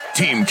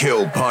Team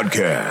Kill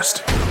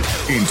Podcast.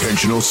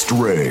 Intentional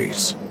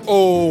Strays.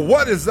 Oh,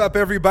 what is up,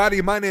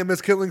 everybody? My name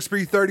is Killing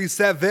Spree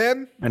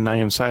 37. And I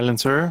am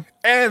Silencer.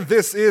 And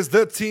this is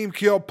the Team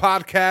Kill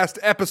Podcast,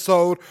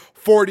 episode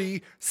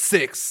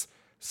 46.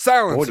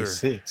 Silencer.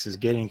 46 is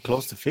getting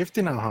close to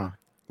 50 now, huh?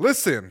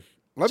 Listen,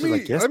 let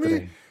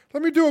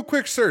me do a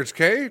quick search,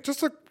 okay?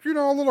 Just a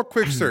little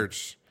quick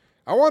search.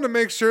 I want to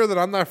make sure that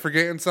I'm not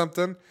forgetting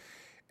something.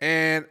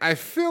 And I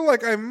feel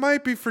like I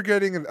might be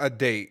forgetting a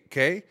date,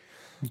 okay?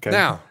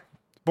 Now,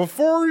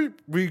 before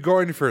we go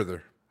any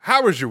further,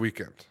 how was your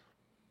weekend?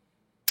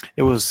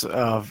 It was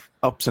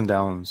ups and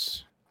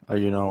downs.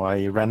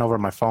 I ran over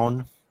my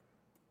phone.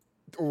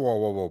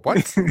 Whoa,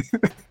 what?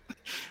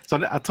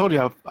 So I told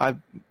you I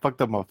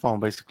fucked up my phone,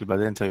 basically, but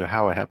I didn't tell you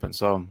how it happened.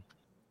 So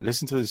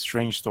listen to this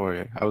strange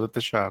story. I was at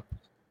the shop,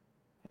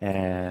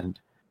 and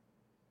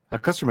a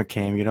customer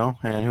came,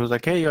 and he was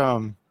like, hey,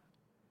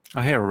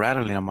 I hear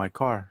rattling on my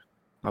car.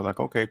 I was like,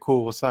 okay,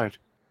 cool, what side?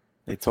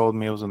 They told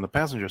me it was on the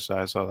passenger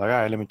side, so I was like,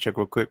 all right, let me check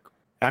real quick.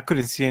 I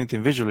couldn't see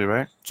anything visually,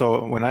 right?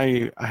 So when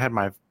I had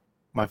my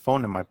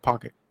phone in my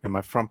pocket, in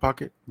my front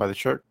pocket by the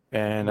shirt,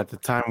 and at the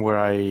time where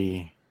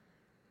I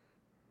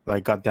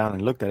got down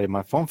and looked at it,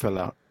 my phone fell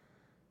out.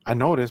 I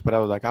noticed, but I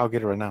was like, I'll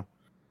get it right now.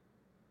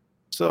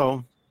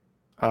 So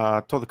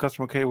I told the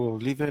customer, okay, we'll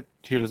leave it.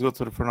 Here, let's go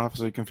to the front office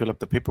so you can fill up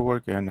the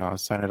paperwork and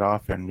sign it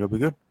off, and you'll be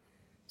good.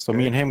 So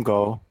me and him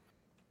go,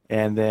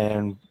 and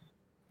then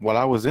while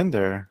I was in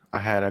there, I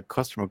had a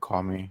customer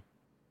call me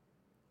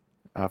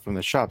from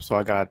the shop. So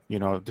I got,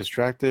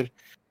 distracted.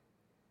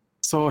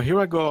 So here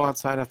I go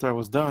outside after I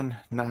was done.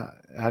 Now,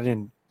 I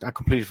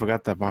completely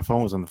forgot that my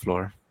phone was on the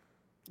floor.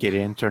 Get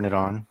in, turn it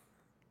on.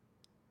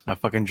 I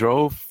fucking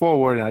drove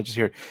forward and I just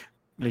hear,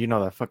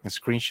 that fucking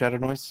screen shatter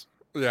noise?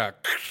 Yeah.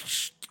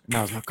 And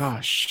I was like,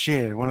 oh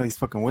shit, one of these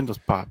fucking windows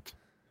popped.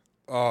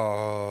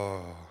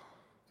 Oh.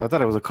 I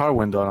thought it was a car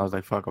window and I was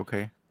like, fuck,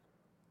 okay.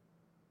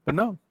 But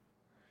no.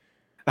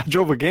 I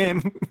drove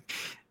again,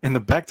 and the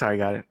back tire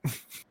got it.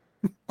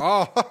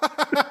 Oh.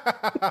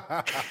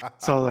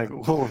 So I was like,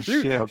 "Whoa,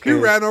 shit!" Okay.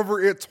 You ran over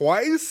it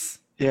twice?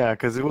 Yeah,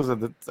 because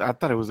I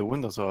thought it was a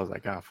window, so I was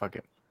like, fuck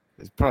it.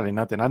 It's probably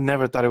nothing. I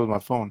never thought it was my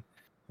phone,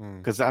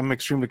 because I'm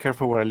extremely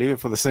careful where I leave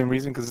it for the same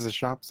reason, because it's a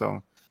shop.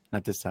 So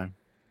not this time.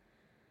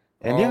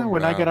 And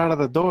when I got out of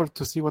the door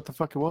to see what the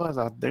fuck it was,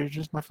 there's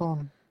just my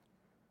phone,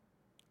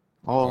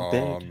 all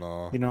dead.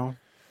 No.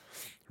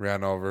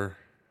 Ran over.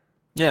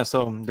 Yeah,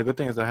 so the good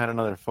thing is I had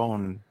another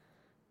phone,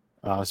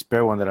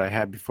 spare one that I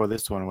had before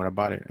this one when I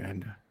bought it,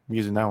 and I'm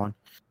using that one.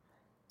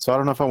 So I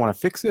don't know if I want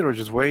to fix it or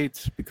just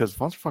wait, because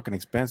phones are fucking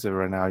expensive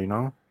right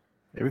now,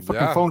 Every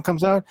fucking phone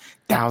comes out,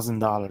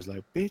 $1,000,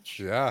 like, bitch.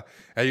 Yeah,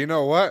 and you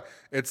know what?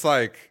 It's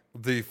like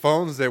the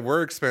phones that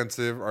were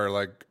expensive are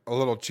like a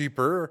little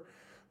cheaper.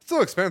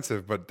 Still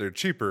expensive, but they're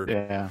cheaper.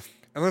 Yeah.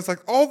 And it's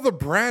like all the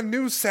brand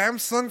new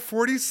Samsung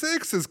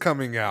 46 is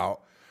coming out.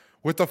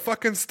 With a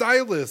fucking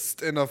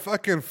stylist and a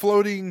fucking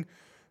floating,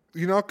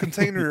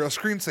 container, a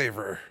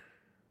screensaver.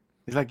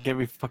 It's like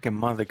every fucking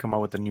month they come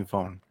out with a new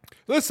phone.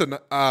 Listen,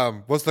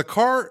 was the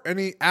car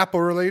any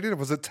Apple related?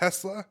 Was it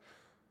Tesla?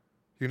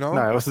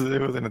 No, it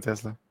wasn't a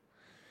Tesla.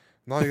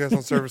 No, you guys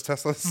don't service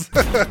Teslas?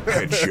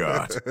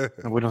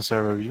 Headshot. We don't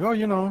serve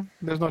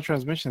there's no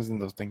transmissions in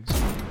those things. No,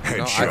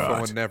 Headshot. iPhone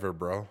would never,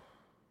 bro.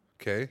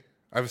 Okay?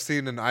 I've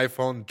seen an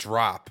iPhone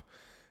drop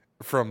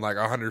from like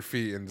 100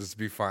 feet and just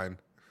be fine.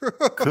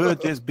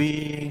 Could this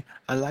be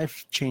a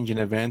life-changing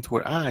event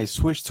where I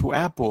switch to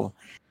Apple?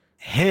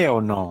 Hell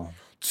no.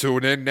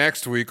 Tune in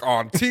next week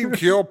on Team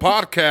Kill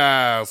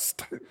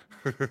Podcast.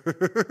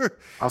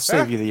 I'll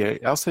save you the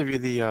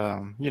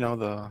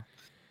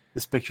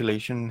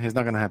speculation. It's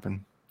not gonna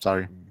happen.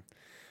 Sorry.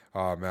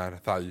 Oh man, I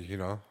thought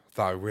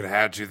thought we'd have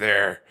had you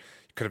there.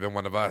 You could have been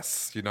one of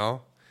us,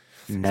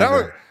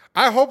 Never.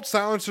 I hope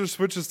Silencer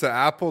switches to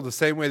Apple the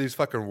same way these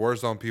fucking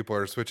Warzone people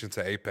are switching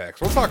to Apex.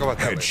 We'll talk about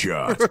that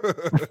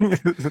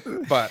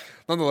Headshot. But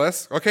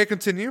nonetheless, okay,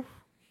 continue.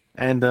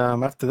 And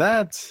after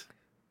that,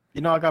 I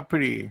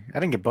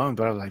didn't get bummed,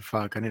 but I was like,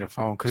 fuck, I need a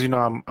phone. Because,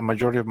 a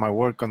majority of my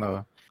work on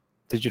the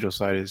digital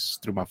side is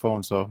through my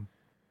phone. So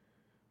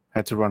I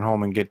had to run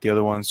home and get the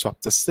other one,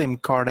 swap the SIM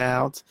card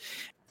out.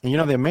 And,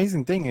 the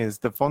amazing thing is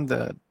the phone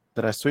that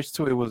I switched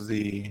to,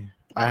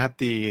 I had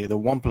the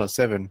OnePlus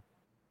 7.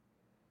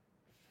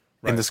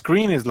 Right. And the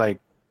screen is like,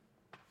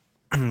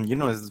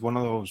 it's one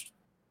of those,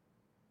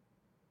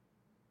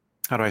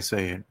 how do I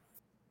say it?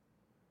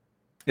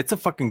 It's a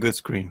fucking good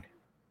screen.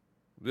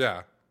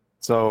 Yeah.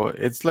 So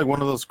it's like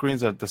one of those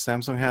screens that the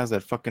Samsung has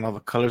that fucking all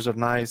the colors are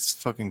nice,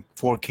 fucking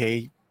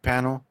 4K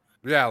panel.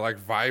 Yeah, like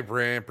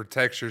vibrant,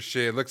 protects your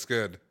shit. It looks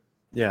good.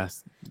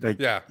 Yes.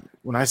 Yeah.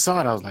 When I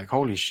saw it, I was like,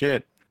 holy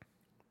shit.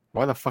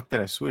 Why the fuck did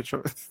I switch?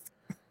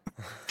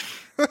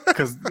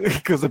 Because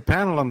the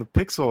panel on the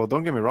Pixel,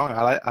 don't get me wrong,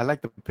 I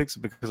like the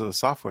Pixel because of the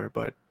software,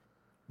 but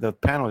the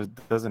panel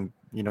doesn't,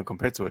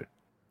 compare to it.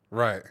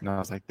 Right. And I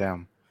was like,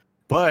 damn.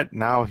 But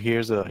now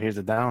here's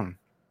a down.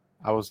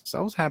 I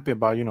was happy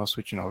about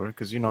switching over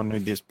because new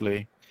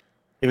display,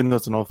 even though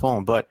it's an old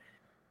phone. But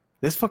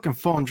This fucking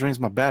phone drains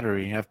my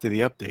battery after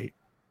the update.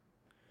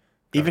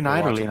 Even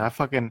idling,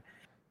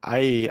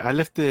 I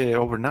left it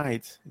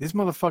overnight. This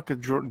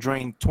motherfucker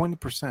drained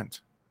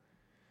 20%.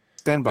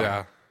 Standby.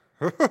 Yeah.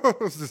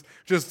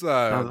 just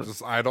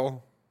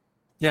idle.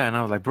 Yeah, and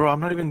I was like, bro, I'm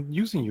not even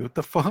using you. What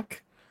the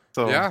fuck?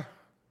 So yeah,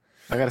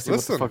 I gotta see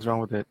what the fuck's wrong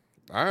with it.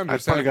 I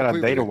understand. I probably got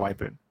a data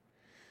wipe it.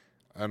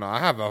 And I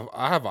have an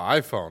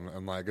iPhone,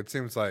 and like it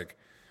seems like,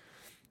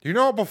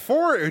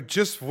 before it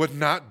just would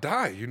not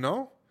die.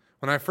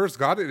 When I first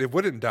got it, it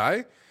wouldn't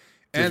die.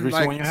 And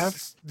like, one you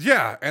have?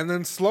 Yeah, and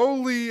then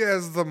slowly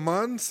as the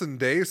months and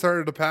days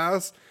started to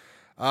pass,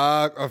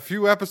 a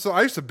few episodes.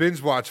 I used to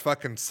binge watch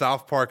fucking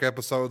South Park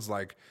episodes,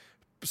 like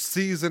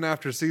season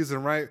after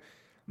season. Right,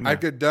 yeah.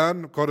 I'd get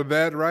done, go to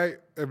bed. Right,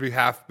 it'd be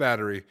half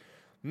battery.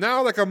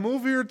 Now, like a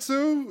movie or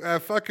two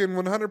at fucking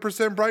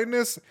 100%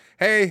 brightness.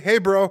 Hey,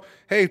 bro.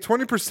 Hey,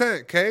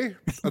 20%, okay?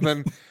 And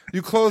then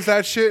you close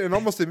that shit, and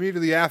almost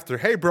immediately after,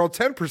 hey, bro,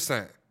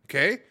 10%,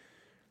 okay?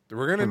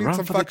 We're gonna need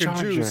some fucking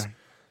juice.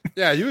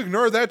 Yeah, you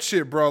ignore that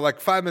shit, bro. Like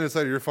 5 minutes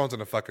later, your phone's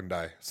gonna fucking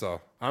die. So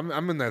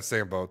I'm in that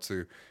same boat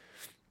too.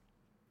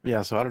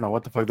 Yeah, so I don't know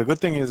what the fuck. The good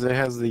thing is it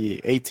has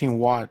the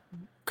 18-watt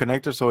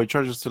connector, so it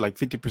charges to like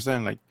 50%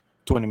 in like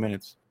 20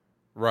 minutes.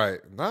 Right.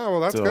 No, well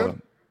that's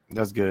good.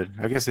 That's good.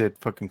 I guess it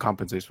fucking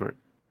compensates for it.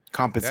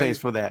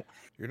 For that.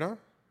 You got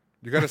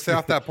to stay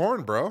off that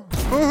porn, bro.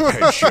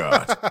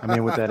 Headshot. I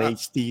mean, with that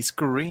HD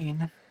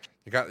screen.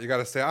 You got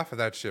to stay off of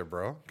that shit,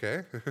 bro.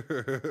 Okay.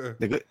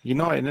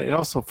 It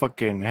also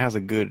fucking has a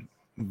good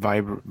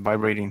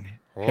vibrating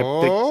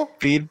haptic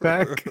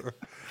feedback.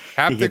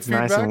 Haptic it gets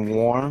feedback? Nice and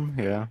warm.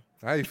 Yeah.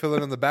 You feel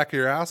it in the back of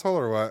your asshole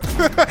or what?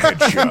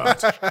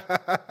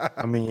 Headshot.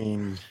 I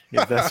mean,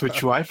 if that's what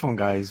you iPhone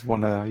guys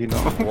want to,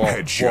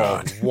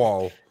 Headshot.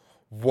 Whoa.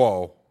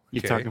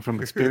 You're talking from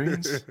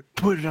experience?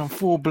 Put it on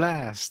full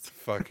blast.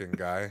 Fucking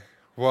guy.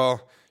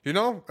 Well,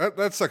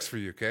 that sucks for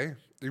you, okay?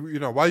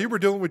 While you were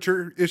dealing with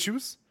your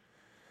issues,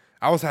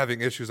 I was having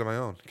issues of my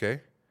own,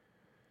 okay?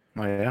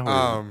 Oh,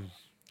 yeah?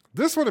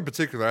 This one in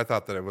particular, I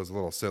thought that it was a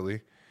little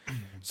silly.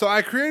 So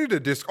I created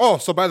a disc. Oh,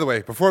 so by the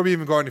way, before we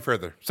even go any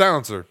further,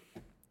 silencer.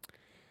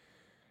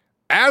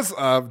 As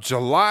of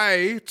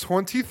July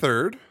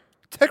 23rd,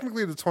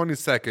 technically the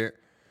 22nd,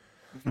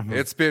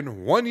 it's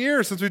been 1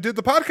 year since we did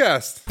the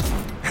podcast.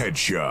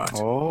 Headshot.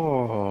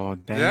 Oh,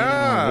 damn.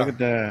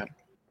 Yeah.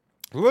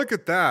 Look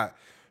at that.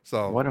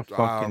 So what a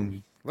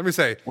fucking... let me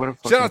say,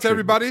 shout out to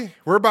everybody.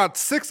 We're about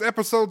 6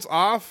 episodes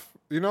off.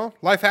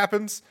 Life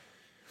happens.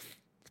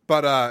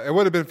 But it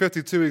would have been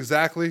 52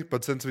 exactly.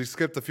 But since we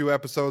skipped a few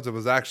episodes, it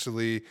was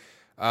actually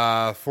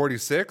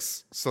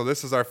 46. So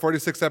this is our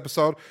 46th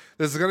episode.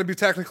 This is going to be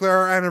technically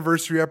our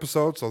anniversary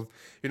episode. So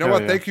what?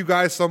 Yeah. Thank you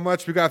guys so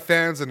much. We got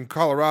fans in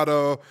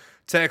Colorado,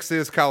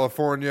 Texas,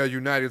 California,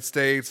 United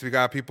States. We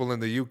got people in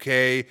the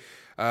UK,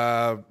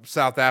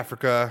 South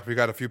Africa. We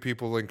got a few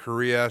people in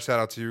Korea. Shout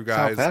out to you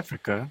guys. South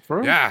Africa?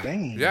 Bro? Yeah.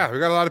 Dang. Yeah, we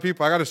got a lot of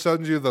people. I got to show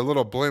you the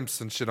little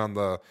blimps and shit on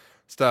the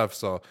stuff.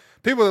 So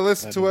people that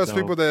listen to us, dope.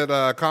 People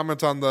that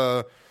comment on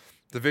the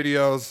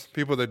videos,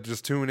 people that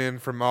just tune in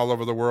from all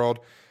over the world.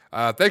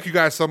 Thank you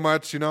guys so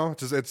much.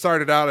 It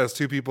started out as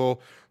 2 people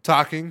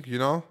talking,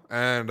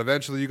 and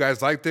eventually you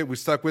guys liked it. We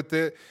stuck with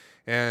it.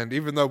 And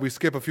even though we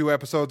skip a few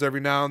episodes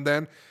every now and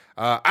then,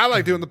 I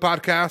like doing the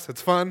podcast.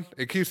 It's fun.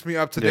 It keeps me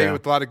up to date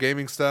with a lot of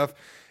gaming stuff.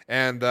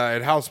 And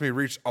it helps me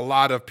reach a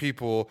lot of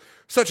people,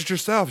 such as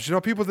yourselves.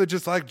 People that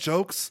just like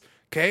jokes,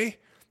 okay?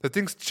 That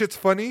think shit's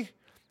funny.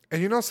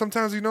 And,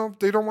 sometimes,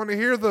 they don't want to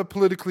hear the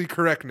politically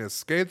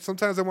correctness, okay?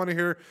 Sometimes they want to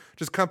hear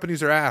just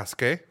companies are ass,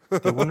 okay?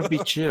 They want to be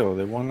chill.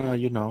 They want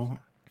to,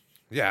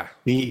 Yeah.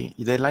 They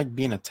like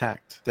being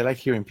attacked. They like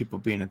hearing people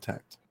being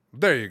attacked.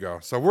 There you go.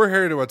 So we're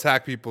here to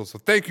attack people. So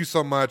thank you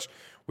so much.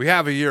 We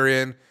have a year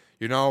in,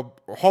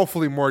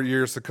 hopefully more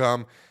years to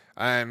come.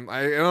 And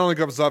it only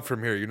goes up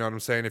from here. You know what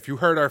I'm saying? If you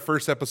heard our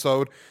first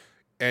episode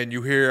and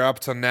you hear up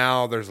to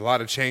now, there's a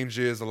lot of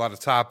changes, a lot of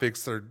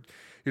topics. A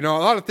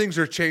lot of things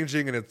are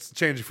changing and it's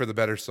changing for the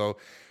better. So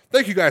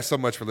thank you guys so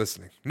much for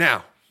listening.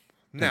 Now.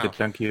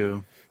 Thank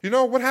you.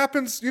 What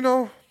happens,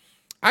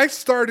 I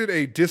started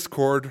a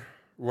Discord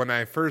when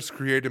I first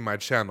created my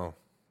channel,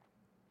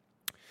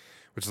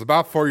 which is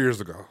about 4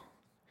 years ago.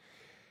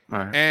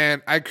 Right.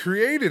 And I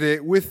created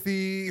it with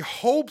the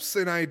hopes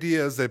and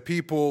ideas that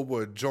people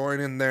would join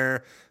in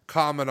there,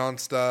 comment on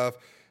stuff,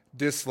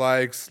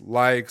 dislikes,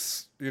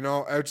 likes,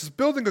 just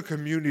building a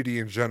community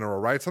in general,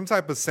 right? Some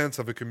type of sense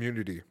of a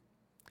community.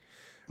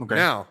 Okay.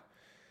 Now,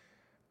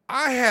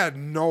 I had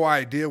no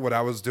idea what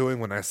I was doing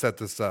when I set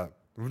this up.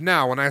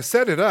 Now, when I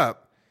set it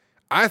up,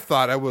 I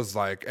thought I was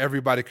like,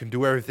 everybody can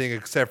do everything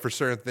except for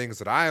certain things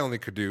that I only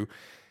could do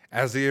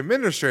as the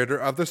administrator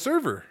of the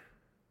server.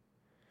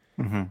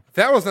 Mm-hmm.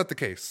 That was not the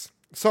case.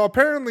 So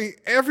apparently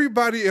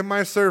everybody in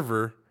my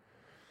server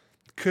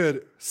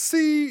could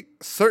see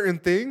certain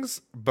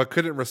things, but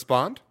couldn't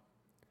respond.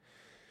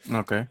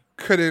 Okay.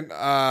 Couldn't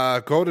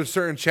go to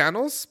certain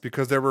channels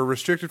because they were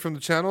restricted from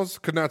the channels,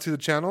 could not see the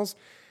channels.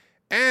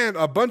 And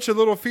a bunch of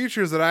little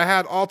features that I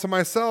had all to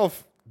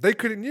myself, they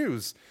couldn't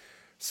use.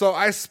 So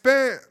I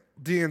spent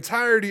the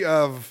entirety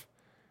of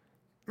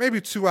maybe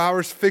 2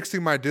 hours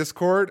fixing my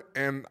Discord.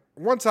 And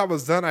once I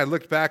was done, I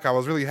looked back. I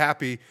was really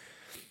happy.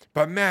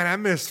 But man, I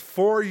missed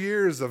 4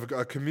 years of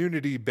a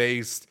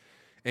community-based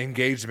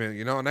engagement,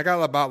 you know, and I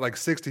got about like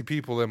 60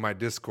 people in my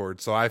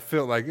Discord. So I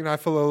feel like, I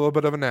feel a little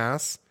bit of an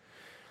ass.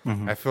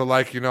 Mm-hmm. I feel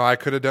like, I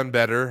could have done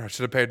better. I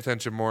should have paid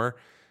attention more.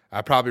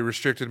 I probably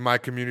restricted my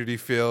community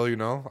feel,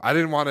 I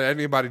didn't want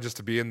anybody just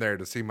to be in there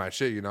to see my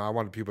shit, I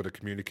wanted people to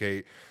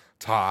communicate,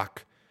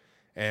 talk,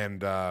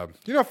 and,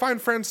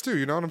 find friends too,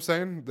 you know what I'm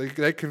saying?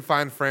 They can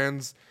find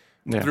friends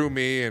through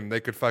me, and they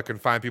could fucking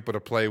find people to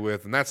play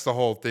with, and that's the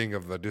whole thing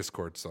of the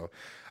Discord. So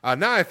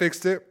now I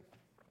fixed it.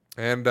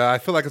 And I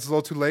feel like it's a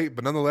little too late,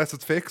 but nonetheless,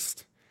 it's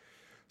fixed.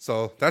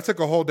 So that took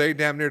a whole day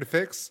damn near to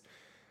fix.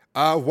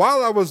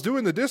 While I was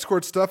doing the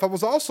Discord stuff, I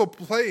was also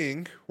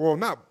playing. Well,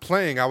 not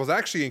playing. I was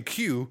actually in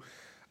queue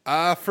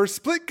for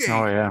Splitgate.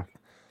 Oh, yeah.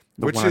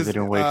 The which one I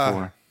didn't wait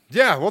for.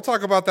 Yeah, we'll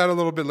talk about that a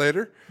little bit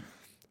later.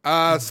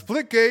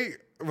 Splitgate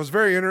was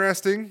very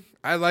interesting.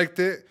 I liked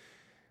it.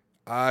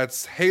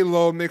 It's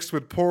Halo mixed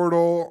with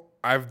Portal.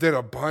 I've did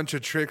a bunch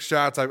of trick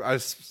shots. I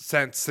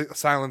sent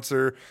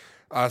Silencer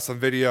some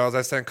videos.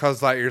 I sent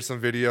Cuz Lightyear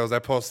some videos. I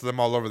posted them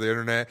all over the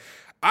internet.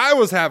 I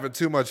was having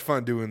too much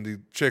fun doing the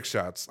trick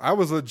shots. I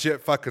was legit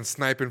fucking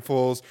sniping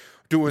fools,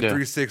 doing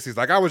 360s.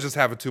 Like, I was just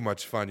having too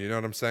much fun. You know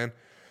what I'm saying?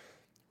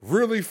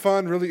 Really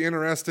fun, really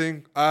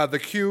interesting. The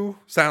Q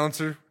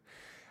Silencer,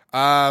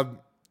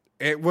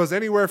 it was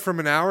anywhere from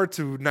an hour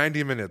to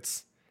 90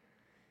 minutes.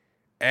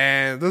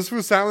 And this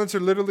was Silencer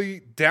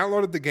literally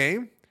downloaded the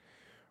game,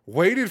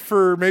 waited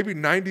for maybe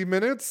 90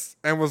 minutes,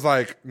 and was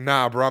like,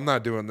 nah, bro, I'm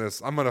not doing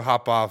this. I'm going to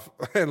hop off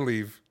and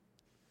leave.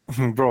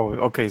 Bro,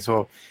 okay,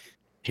 so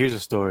here's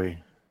a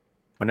story.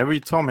 Whenever you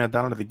told me, I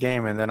downloaded the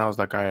game, and then I was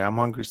like, all right, I'm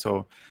hungry,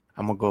 so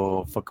I'm going to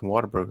go fucking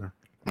Whataburger,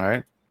 all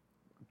right?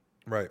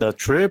 Right. The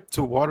trip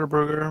to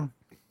Whataburger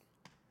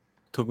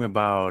took me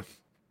about,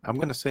 I'm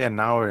going to say an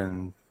hour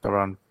and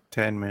around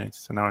 10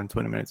 minutes, an hour and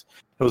 20 minutes.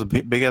 It was a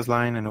big-ass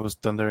line, and it was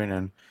thundering,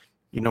 and,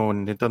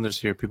 when it thunders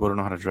here, people don't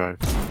know how to drive.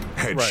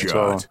 Headshot.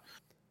 So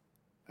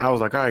I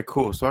was like, all right,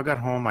 cool. So I got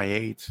home, I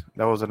ate.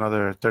 That was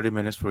another 30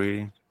 minutes for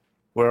eating.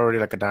 We're already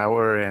like an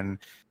hour and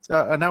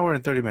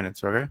 30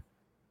 minutes, okay?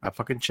 I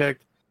fucking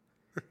checked.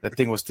 That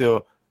thing was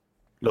still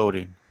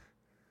loading.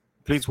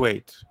 Please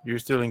wait. You're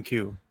still in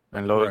queue.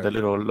 And load the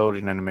little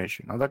loading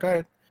animation. I was like, all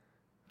right,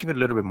 give it a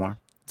little bit more.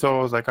 So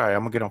I was like, all right,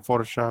 I'm going to get on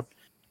Photoshop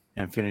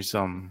and finish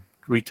some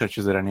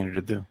retouches that I needed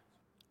to do.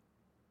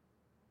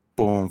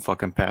 Boom,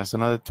 fucking passed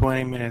another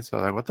 20 minutes. I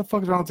was like, what the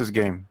fuck is wrong with this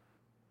game?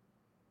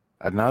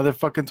 Another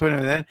fucking 20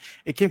 minutes. Then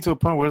it came to a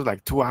point where it was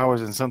like 2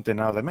 hours and something.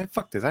 I was like, man,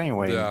 fuck this. I ain't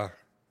waiting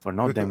for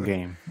no damn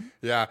game.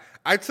 Yeah.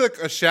 I took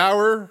a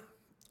shower.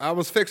 I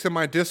was fixing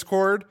my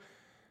Discord.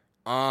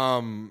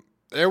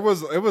 It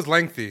was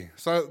lengthy.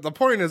 So the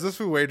point is,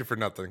 we waited for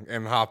nothing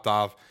and hopped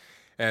off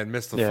and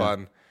missed the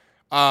fun.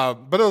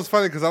 But it was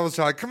funny because I was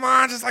like, come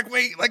on, just like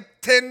wait like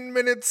 10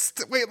 minutes,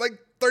 wait like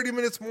 30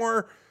 minutes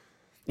more.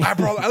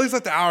 Bro, at least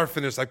let the hour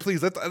finish. Like,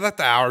 please let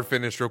the hour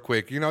finish real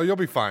quick. You'll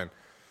be fine.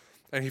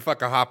 And he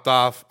fucking hopped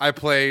off. I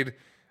played,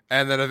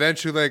 and then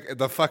eventually like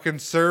the fucking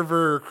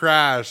server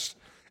crashed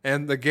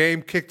and the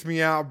game kicked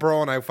me out,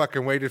 bro, and I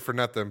fucking waited for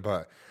nothing.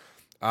 But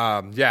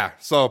yeah,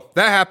 so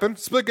that happened.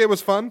 Splitgate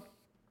was fun.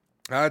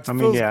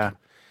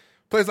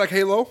 Plays like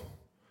Halo.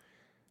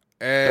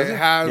 It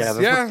has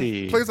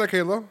plays like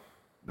Halo.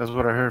 That's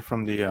what I heard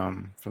from the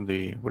what do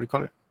you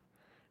call it?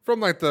 From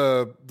like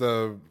the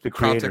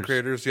content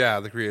creators. Yeah,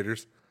 the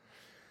creators.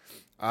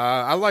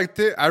 I liked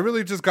it. I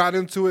really just got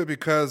into it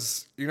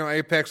because,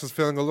 Apex was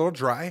feeling a little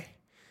dry.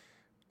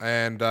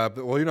 And,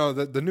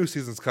 the new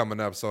season's coming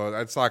up, so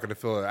it's not going to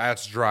feel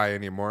as dry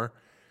anymore.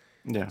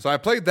 Yeah. So I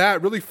played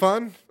that. Really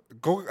fun.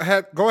 Go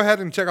ahead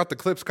and check out the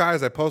clips,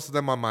 guys. I posted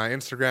them on my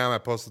Instagram. I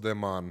posted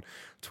them on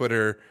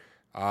Twitter.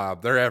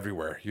 They're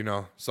everywhere,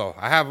 So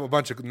I have a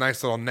bunch of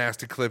nice little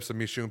nasty clips of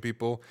me shooting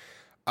people.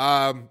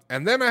 And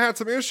then I had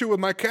some issue with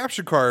my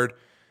capture card,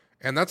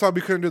 and that's why we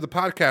couldn't do the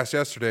podcast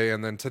yesterday.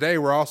 And then today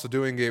we're also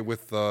doing it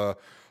with the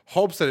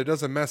hopes that it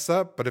doesn't mess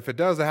up. But if it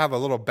does, I have a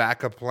little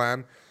backup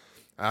plan.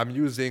 I'm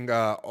using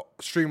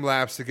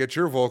Streamlabs to get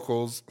your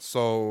vocals.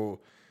 So,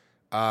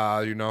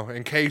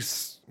 in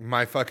case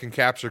my fucking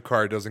capture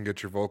card doesn't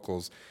get your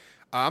vocals.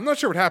 I'm not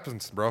sure what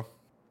happens, bro.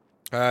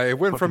 It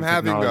went from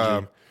having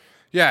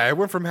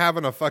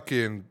a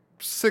fucking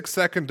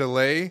 6-second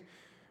delay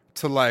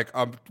to like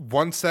a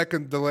 1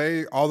 second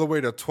delay all the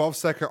way to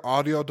 12-second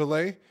audio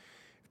delay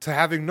to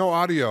having no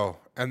audio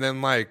and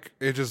then like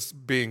it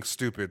just being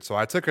stupid. So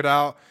I took it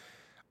out.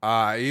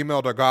 I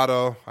emailed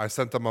Elgato. I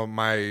sent them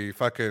my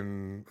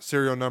fucking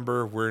serial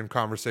number. We're in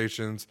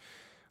conversations.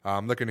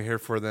 I'm looking to hear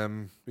for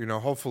them,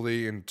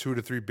 hopefully in 2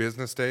 to 3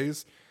 business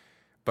days.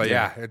 But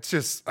yeah, it's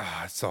just,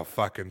 it's so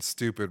fucking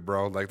stupid,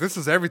 bro. Like, this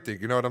is everything.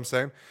 You know what I'm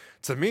saying?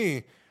 To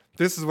me,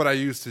 this is what I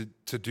use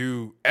to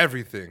do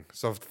everything.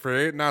 So for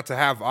it not to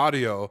have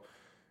audio,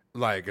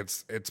 like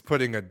it's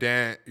putting a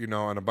dent,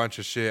 on a bunch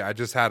of shit. I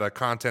just had a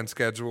content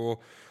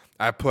schedule.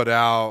 I put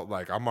out,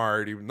 like, I'm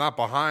already not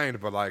behind,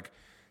 but like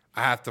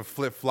I have to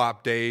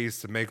flip-flop days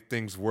to make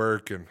things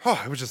work, and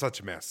it was just such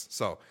a mess.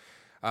 So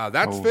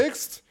that's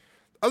fixed.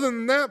 Other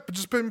than that,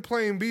 just been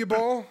playing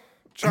b-ball,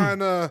 trying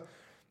to,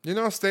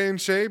 stay in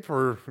shape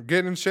or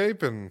get in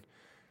shape, and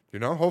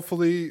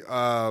hopefully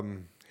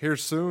here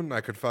soon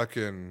I could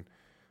fucking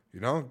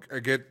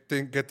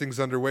get things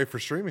underway for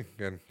streaming.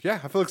 And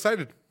yeah, I feel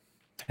excited.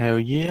 Hell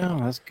yeah,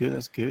 that's good.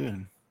 That's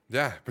good.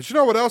 Yeah, but you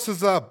know what else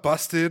is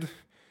busted?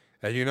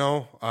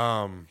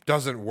 And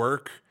doesn't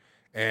work,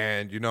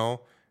 and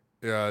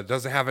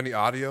doesn't have any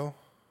audio.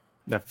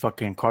 That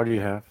fucking car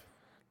you have.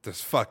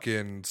 This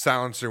fucking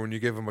silencer when you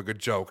give him a good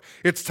joke.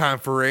 It's time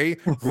for a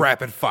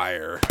rapid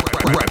fire.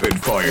 Rapid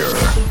fire.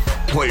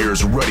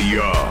 Players ready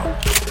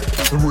up.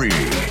 3,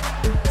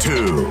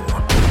 2,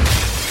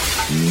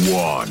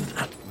 1.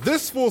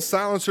 This full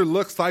silencer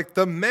looks like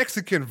the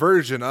Mexican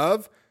version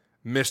of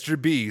Mr.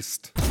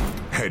 Beast.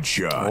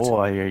 Headshot. Oh,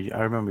 I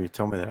remember you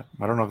told me that.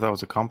 I don't know if that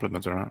was a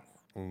compliment or not.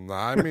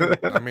 I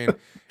mean,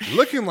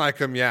 looking like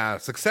him, yeah.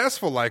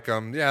 Successful like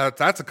him, yeah.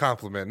 That's a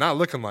compliment. Not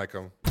looking like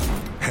him.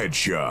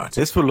 Headshot.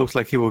 This one looks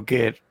like he will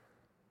get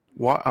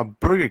a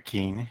Burger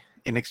King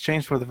in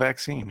exchange for the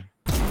vaccine.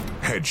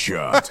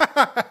 Headshot.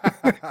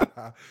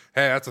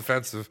 Hey, that's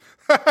offensive.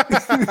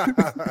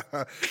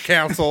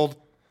 Canceled.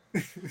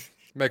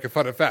 Making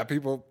fun of fat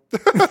people.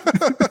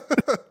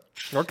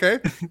 Okay.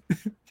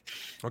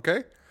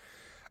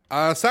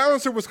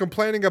 Silencer was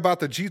complaining about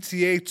the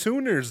GTA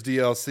Tuners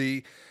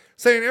DLC,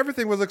 saying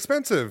everything was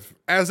expensive,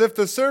 as if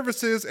the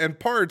services and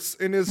parts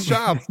in his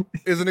shop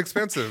isn't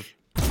expensive.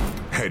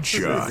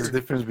 Headshot. There's a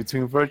difference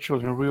between virtual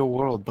and real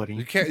world, buddy.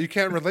 You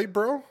can't relate,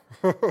 bro.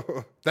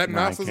 That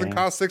mouse doesn't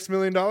cost $6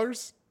 million.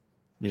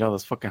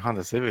 Those fucking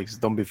Honda Civics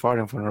don't be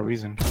farting for no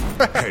reason.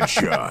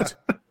 Headshot.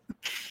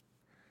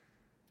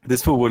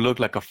 This fool would look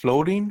like a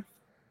floating,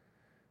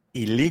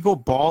 illegal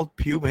bald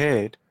pube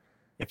head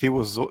if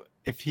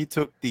he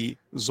took the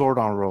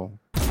Zordon role.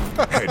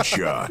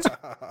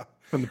 Headshot.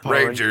 From the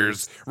Power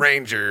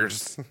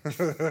Rangers.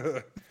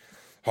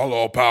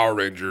 Hello, Power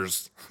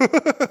Rangers.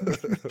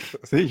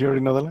 See, you already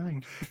know the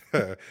line.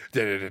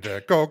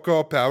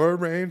 Go, Power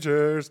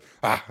Rangers.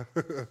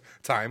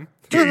 Time.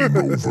 Game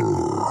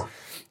over.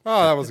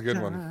 Oh, that was a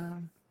good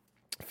one.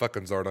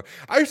 Fucking Zordon.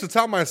 I used to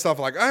tell myself,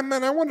 like, I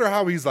wonder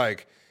how he's,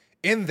 like,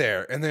 in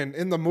there. And then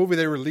in the movie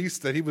they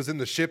released that he was in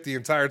the ship the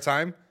entire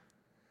time.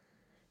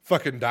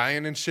 Fucking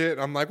dying and shit.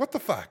 I'm like, what the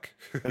fuck?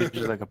 It was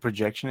just like a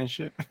projection and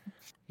shit.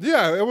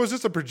 Yeah, it was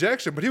just a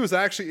projection, but he was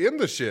actually in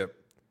the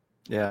ship.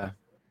 Yeah.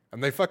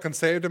 And they fucking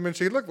saved him, and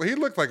he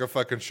looked like a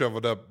fucking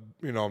shoveled up,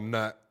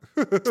 nut.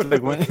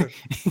 like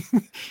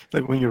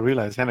when you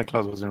realize Santa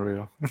Claus wasn't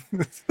real.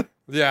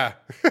 Yeah.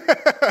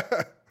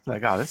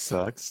 Like, this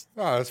sucks.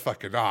 Oh, that's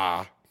fucking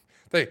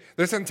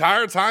this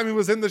entire time he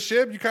was in the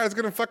ship, you guys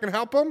gonna fucking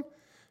help him?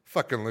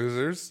 Fucking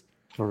losers.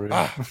 For real.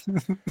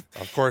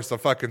 Of course, the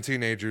fucking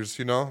teenagers,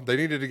 they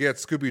needed to get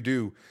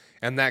Scooby-Doo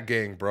and that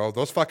gang, bro.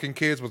 Those fucking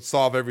kids would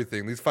solve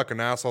everything. These fucking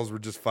assholes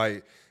would just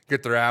fight,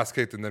 get their ass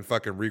kicked, and then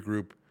fucking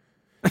regroup.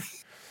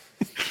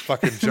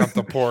 Fucking jump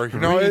the poor.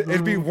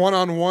 It'd be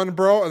one-on-one,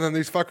 bro, and then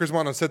these fuckers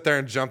want to sit there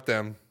and jump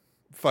them.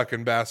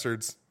 Fucking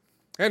bastards.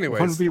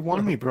 Anyways.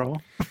 1v1 me, bro.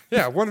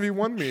 Yeah,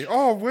 1v1 me.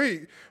 Oh,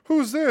 wait.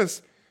 Who's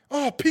this?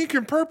 Oh, pink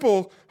and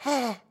purple.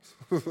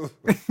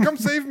 Come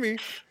save me.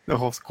 The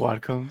whole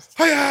squad comes.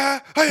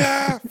 Hiya!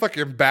 Hiya!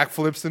 Fucking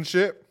backflips and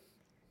shit.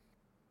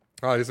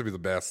 Oh, this would be the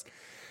best.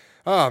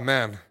 Oh,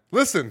 man.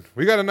 Listen,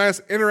 we got a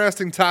nice,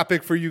 interesting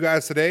topic for you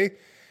guys today.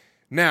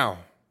 Now,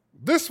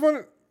 this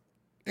one,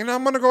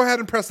 I'm going to go ahead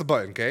and press the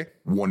button, okay?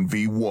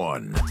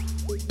 1v1.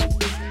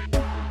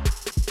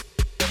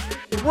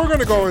 We're going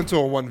to go into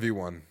a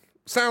 1v1.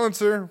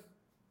 Silencer,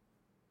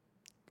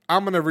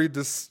 I'm going to read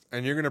this,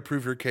 and you're going to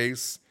prove your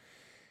case.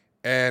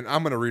 And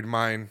I'm going to read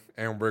mine,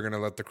 and we're going to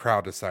let the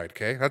crowd decide,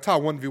 okay? That's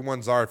how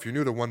 1v1s are. If you're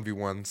new to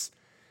 1v1s,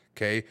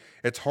 okay?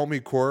 It's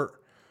homie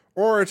court,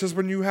 or it's just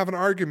when you have an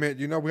argument,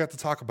 we have to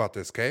talk about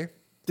this, okay?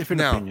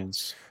 Different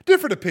opinions.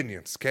 Different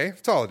opinions, okay?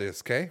 That's all it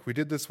is, okay? We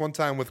did this one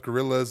time with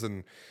gorillas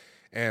and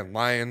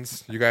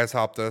lions. You guys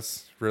helped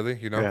us, really,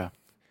 Yeah.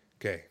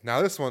 Okay,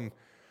 now this one,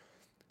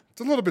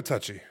 it's a little bit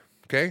touchy,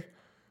 okay?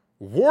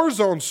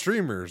 Warzone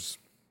streamers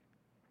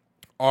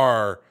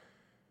are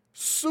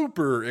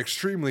super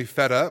extremely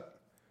fed up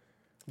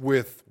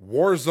with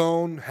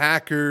Warzone,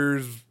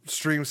 hackers,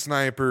 stream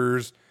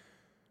snipers,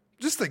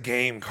 just the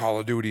game Call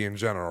of Duty in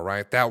general,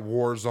 right? That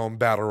Warzone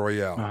Battle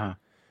Royale. Uh-huh.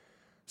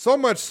 So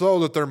much so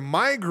that they're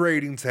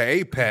migrating to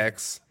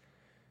Apex.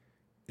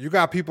 You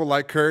got people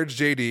like Courage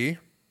JD,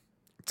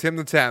 Tim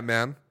the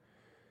Tatman,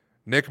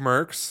 Nick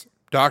Merckx,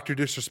 Dr.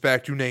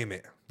 Disrespect, you name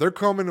it. They're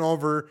coming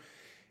over.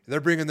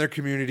 They're bringing their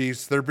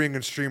communities. They're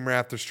bringing streamer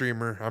after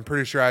streamer. I'm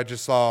pretty sure I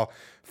just saw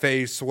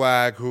FaZe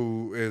Swag,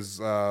 who is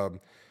a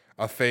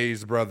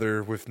FaZe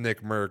brother with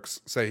Nick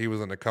Merckx, say he was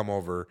going to come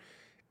over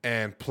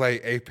and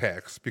play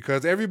Apex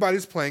because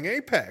everybody's playing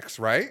Apex,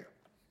 right?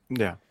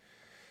 Yeah.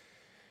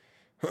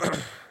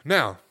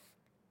 Now,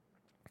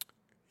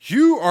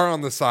 you are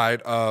on the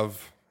side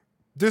of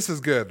this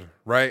is good,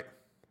 right?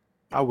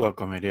 I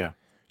welcome it, yeah.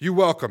 You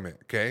welcome it,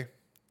 okay?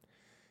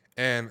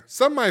 And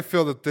some might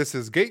feel that this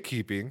is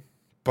gatekeeping,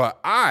 but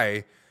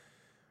I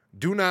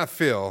do not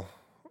feel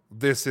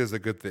this is a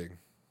good thing,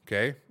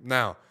 okay?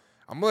 Now,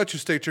 I'm going to let you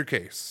state your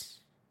case.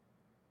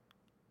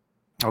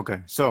 Okay,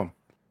 so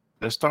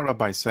let's start off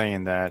by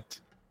saying that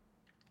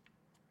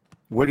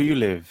where do you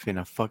live? In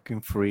a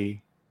fucking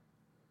free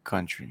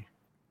country.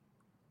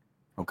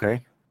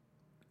 Okay?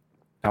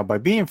 Now, by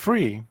being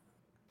free,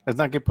 let's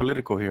not get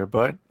political here,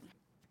 but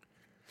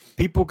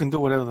people can do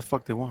whatever the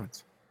fuck they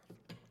want.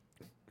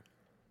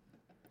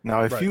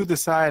 Now, if you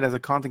decide as a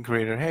content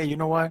creator, hey, you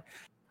know what?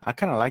 I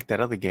kind of like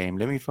that other game.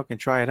 Let me fucking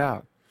try it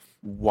out.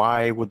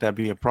 Why would that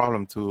be a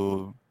problem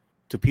to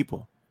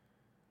people?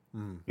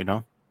 You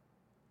know?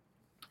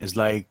 It's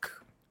like,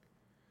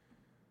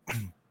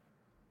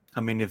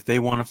 I mean, if they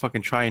want to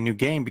fucking try a new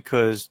game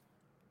because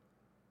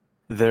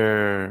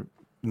their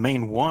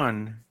main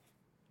one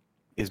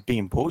is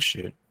being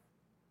bullshit,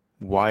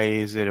 why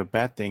is it a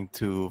bad thing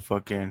to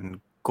fucking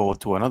go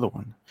to another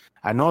one?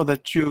 I know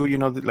that you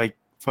know, like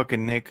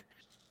fucking Nick,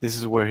 this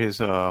is where his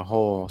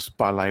whole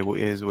spotlight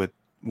is with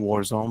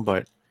Warzone,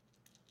 but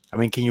I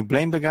mean, can you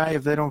blame the guy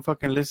if they don't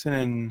fucking listen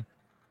and,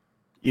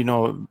 you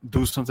know,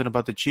 do something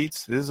about the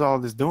cheats? This is all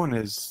this doing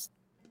is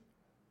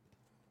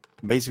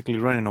basically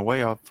running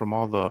away from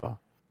all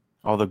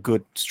the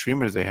good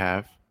streamers they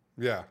have.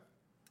 Yeah.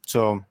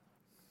 So,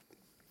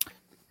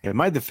 in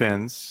my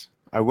defense,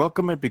 I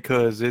welcome it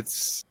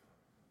because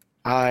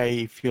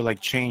I feel like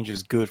change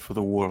is good for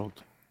the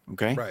world.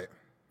 Okay? Right.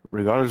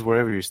 Regardless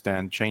wherever you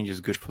stand, change is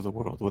good for the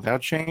world.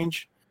 Without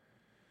change,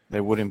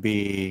 there wouldn't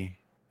be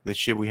the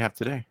shit we have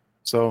today.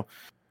 So,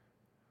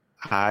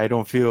 I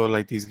don't feel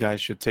like these guys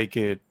should take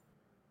it,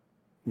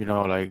 you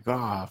know, like,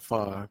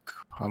 fuck,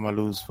 I'm gonna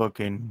lose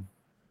fucking,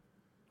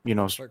 you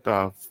know,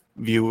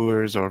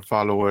 viewers or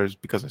followers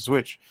because I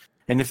switch.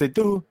 And if they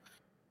do,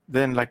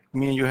 then like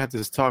me and you had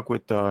this talk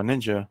with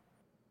Ninja.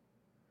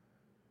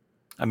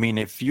 I mean,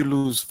 if you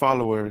lose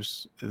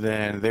followers,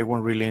 then they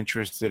weren't really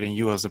interested in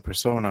you as a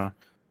persona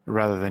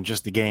rather than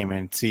just the game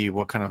and see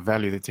what kind of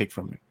value they take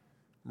from it.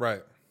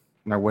 Right.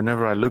 Now,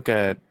 whenever I look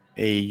at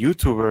a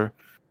YouTuber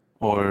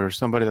or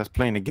somebody that's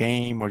playing a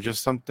game or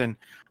just something,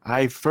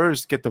 I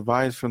first get the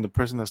vibes from the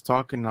person that's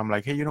talking. And I'm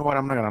like, hey, you know what?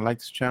 I'm not going to like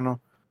this channel.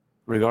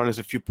 Regardless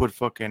if you put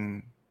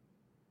fucking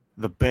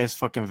the best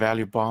fucking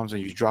value bombs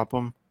and you drop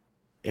them.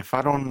 If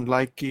I don't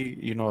like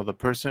you know, the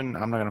person,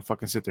 I'm not going to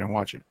fucking sit there and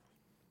watch it.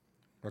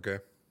 Okay.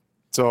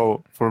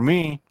 So for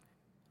me,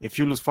 if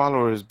you lose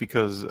followers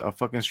because a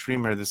fucking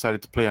streamer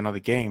decided to play another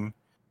game,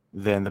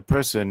 then the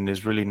person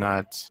is really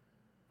not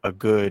a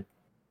good,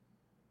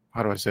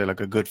 how do I say, like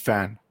a good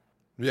fan.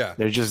 Yeah.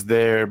 They're just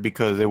there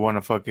because they want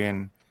to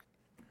fucking,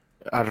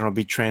 I don't know,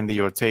 be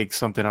trendy or take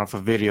something off a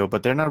video,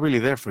 but they're not really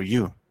there for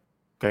you.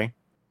 Okay?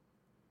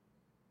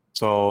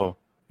 So,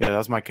 yeah,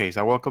 that's my case.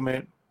 I welcome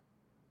it.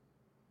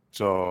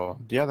 So,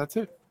 yeah, that's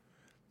it.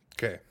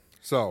 Okay.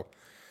 So,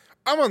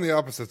 I'm on the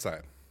opposite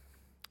side.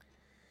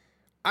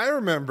 I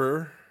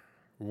remember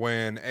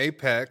when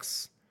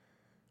Apex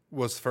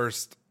was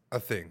first a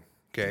thing,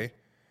 okay?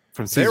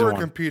 From season They were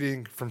 1.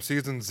 competing from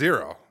season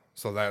 0.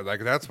 So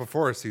that's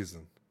before a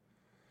season.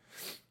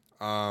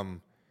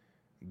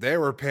 They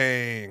were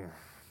paying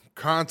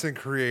content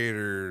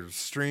creators,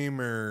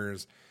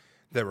 streamers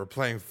that were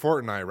playing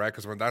Fortnite, right?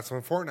 Because that's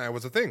when Fortnite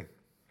was a thing.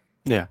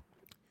 Yeah.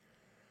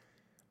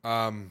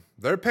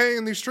 They're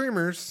paying these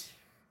streamers,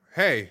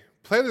 hey,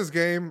 play this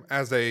game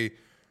as a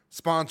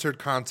sponsored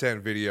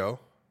content video.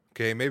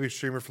 Okay, maybe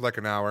stream it for like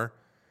an hour.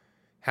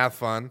 Have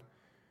fun.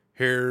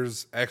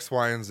 Here's X,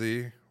 Y, and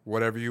Z.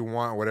 Whatever you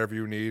want, whatever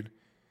you need.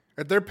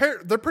 And they're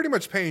pretty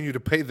much paying you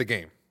to pay the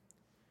game.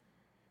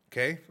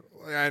 Okay?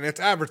 And it's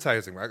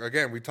advertising. Like,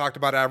 again, we talked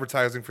about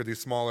advertising for these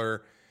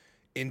smaller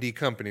indie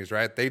companies,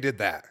 right? They did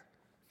that.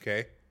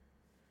 Okay?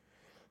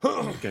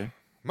 Okay.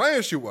 My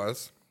issue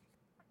was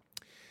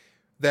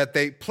that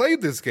they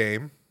played this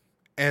game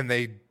and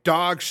they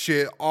dog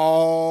shit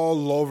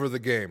all over the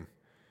game.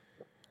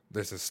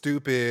 This is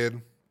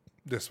stupid.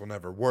 This will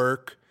never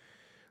work.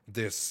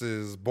 This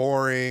is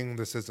boring.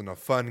 This isn't a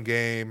fun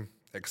game,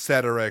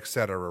 etc.,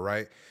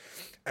 right?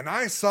 And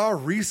I saw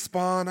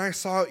Respawn, I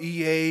saw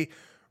EA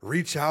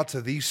reach out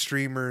to these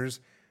streamers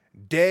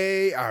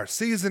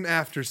season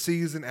after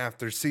season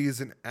after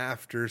season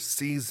after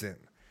season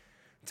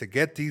to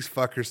get these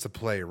fuckers to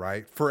play,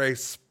 right? For a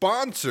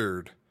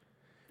sponsored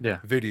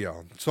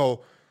video.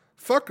 So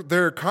fuck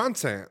their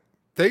content.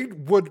 They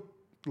would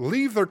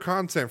leave their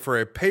content for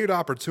a paid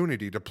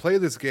opportunity to play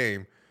this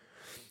game,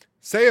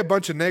 say a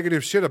bunch of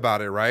negative shit about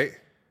it, right?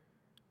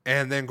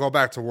 And then go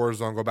back to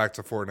Warzone, go back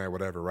to Fortnite,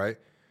 whatever, right?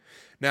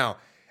 Now,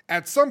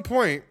 at some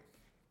point,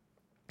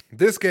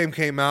 this game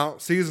came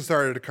out, season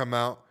started to come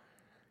out,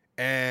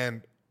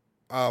 and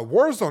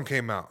Warzone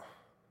came out.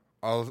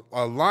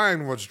 A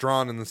line was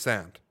drawn in the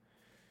sand.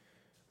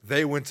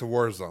 They went to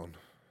Warzone,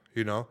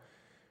 you know?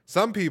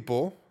 Some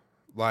people,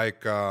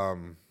 like,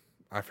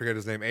 I forget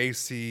his name,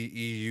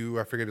 ACEU,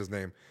 I forget his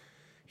name.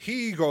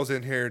 He goes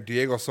in here,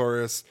 Diego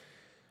Soros,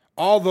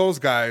 all those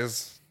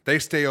guys, they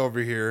stay over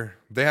here.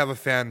 They have a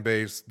fan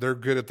base. They're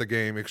good at the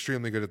game,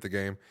 extremely good at the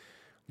game.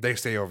 They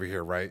stay over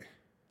here, right?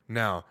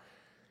 Now,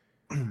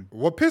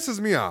 what pisses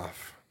me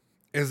off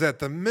is that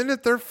the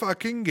minute they're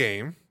fucking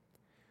game,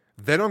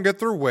 they don't get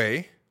their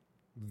way.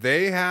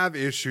 They have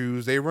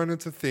issues. They run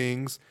into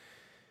things.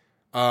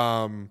 They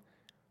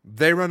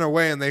run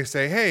away and they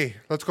say, hey,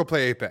 let's go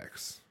play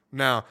Apex.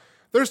 Now,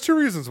 there's two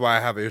reasons why I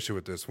have an issue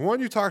with this. One,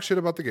 you talk shit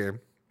about the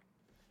game.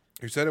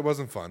 You said it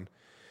wasn't fun.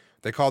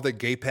 They called it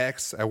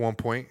Gapex at one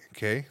point.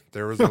 Okay,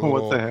 there was a little,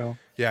 what the hell?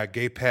 Yeah,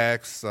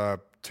 Gapex,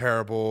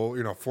 terrible.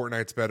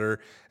 Fortnite's better,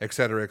 et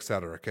cetera, et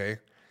cetera. Okay,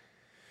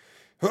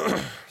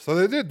 so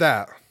they did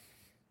that,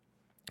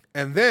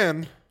 and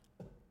then,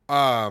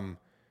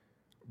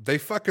 they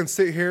fucking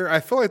sit here. I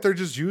feel like they're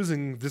just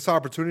using this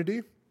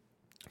opportunity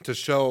to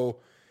show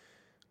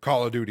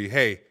Call of Duty,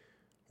 hey,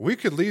 we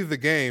could leave the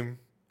game,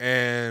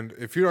 and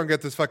if you don't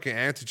get this fucking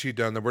anti-cheat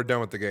done, then we're done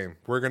with the game.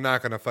 We're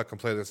not going to fucking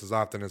play this as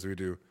often as we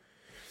do.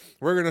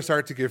 We're going to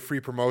start to give free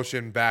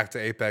promotion back to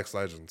Apex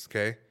Legends,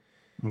 okay?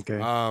 Okay.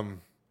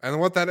 And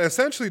what that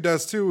essentially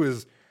does, too,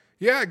 is,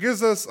 yeah, it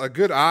gives us a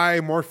good eye,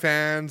 more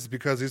fans,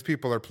 because these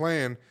people are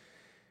playing.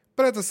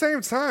 But at the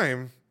same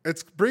time,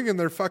 it's bringing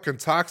their fucking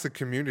toxic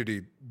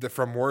community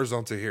from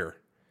Warzone to here.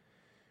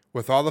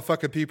 With all the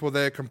fucking people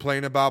that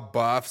complain about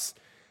buffs.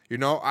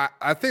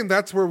 I think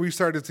that's where we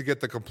started to get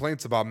the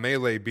complaints about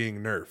Melee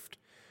being nerfed.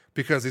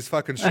 Because these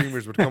fucking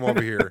streamers would come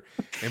over here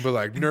and be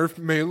like, nerf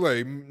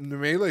Melee.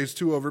 Melee's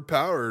too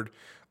overpowered.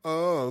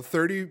 Oh,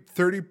 30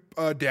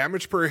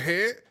 damage per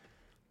hit.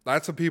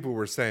 That's what people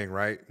were saying,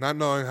 right? Not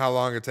knowing how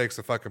long it takes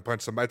to fucking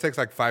punch somebody. It takes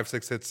like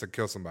 5-6 hits to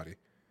kill somebody.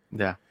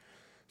 Yeah.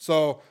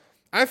 So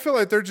I feel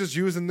like they're just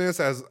using this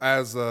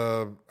as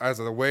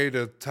a way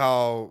to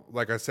tell,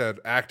 like I said,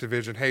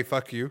 Activision, hey,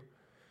 fuck you.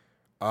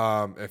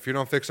 If you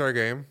don't fix our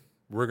game,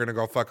 we're going to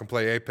go fucking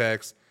play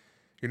Apex.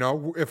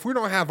 If we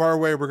don't have our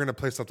way, we're going to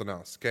play something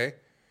else, okay?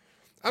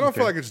 I don't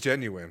feel like it's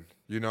genuine,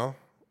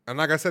 And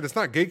like I said, it's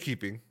not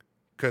gatekeeping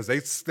because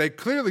they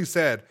clearly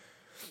said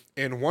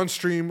in one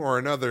stream or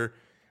another,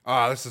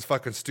 this is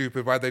fucking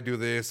stupid. Why'd they do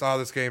this?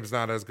 This game's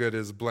not as good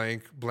as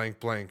blank, blank,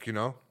 blank,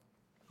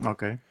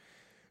 Okay.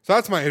 So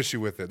that's my issue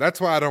with it. That's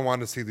why I don't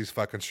want to see these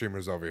fucking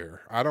streamers over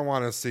here. I don't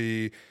want to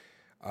see,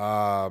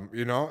 as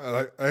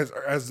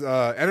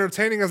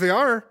entertaining as they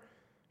are,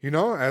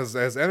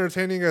 as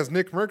entertaining as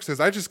Nick Merckx is.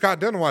 I just got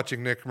done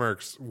watching Nick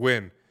Merckx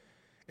win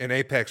in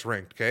Apex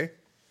Ranked, okay?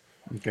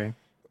 Okay.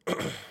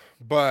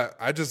 But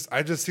I just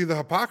see the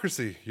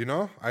hypocrisy,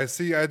 I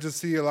just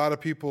see a lot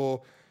of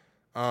people,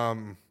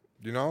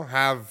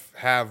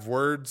 have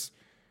words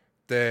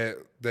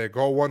that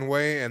go one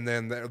way and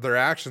then their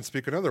actions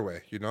speak another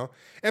way,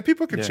 And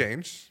people can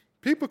change.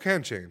 People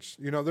can change.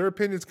 Their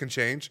opinions can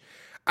change.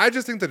 I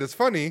just think that it's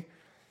funny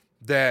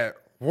that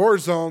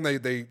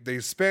Warzone, they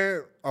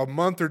spent a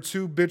month or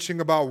two bitching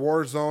about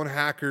Warzone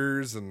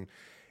hackers and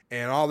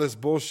all this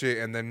bullshit,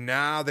 and then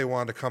now they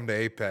want to come to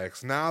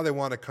Apex. Now they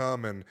want to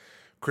come and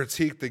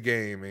critique the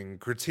game and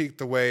critique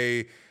the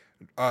way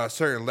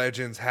certain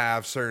legends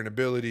have certain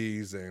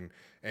abilities and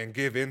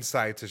give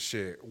insight to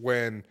shit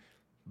when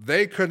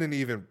they couldn't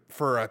even,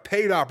 for a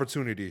paid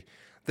opportunity,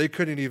 they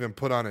couldn't even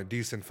put on a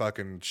decent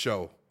fucking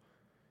show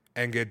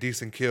and get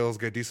decent kills,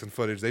 get decent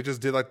footage. They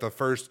just did like the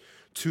first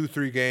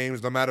 2-3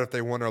 games. No matter if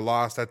they won or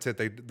lost, that's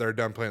it. They're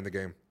done playing the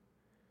game.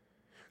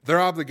 Their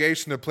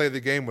obligation to play the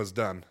game was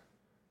done,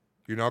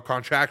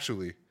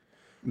 contractually.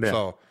 Yeah.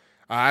 So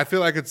I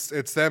feel like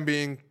it's them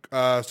being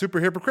super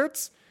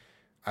hypocrites.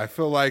 I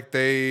feel like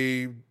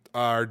they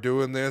are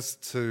doing this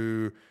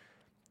to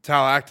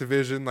tell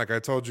Activision, like I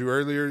told you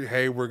earlier,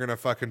 hey, we're going to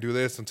fucking do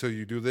this until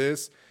you do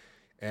this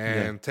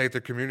and take the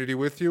community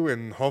with you,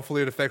 and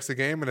hopefully it affects the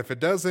game. And if it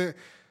doesn't,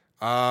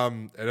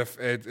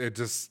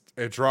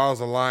 it draws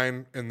a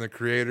line in the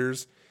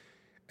creators.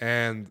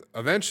 And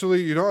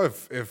eventually,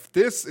 if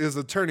this is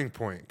a turning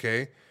point,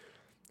 okay,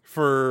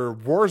 for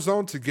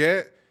Warzone to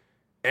get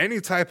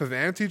any type of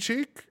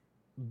anti-cheat,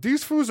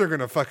 these fools are going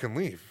to fucking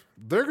leave.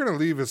 They're going to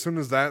leave as soon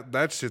as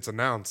that shit's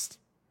announced.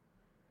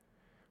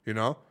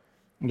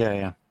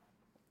 Yeah.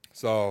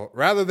 So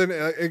rather than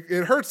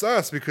it hurts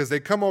us because they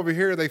come over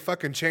here, they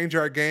fucking change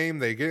our game,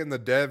 they get in the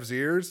devs'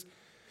 ears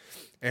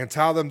and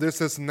tell them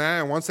this, and that.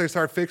 And once they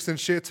start fixing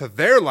shit to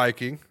their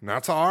liking,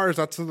 not to ours,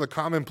 not to the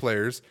common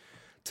players,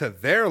 to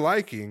their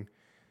liking,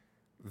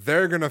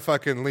 they're gonna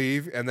fucking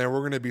leave, and then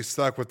we're gonna be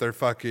stuck with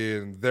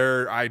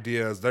their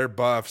ideas, their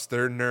buffs,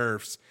 their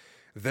nerfs,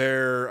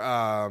 their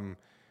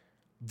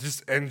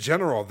just in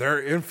general,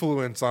 their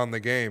influence on the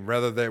game,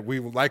 whether that we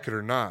like it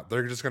or not.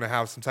 They're just gonna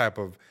have some type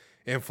of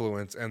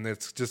influence, and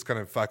it's just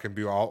gonna fucking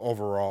be all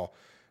overall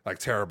like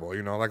terrible,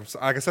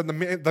 like I said,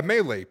 the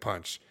melee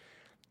punch,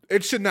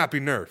 it should not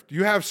be nerfed.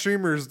 You have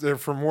streamers that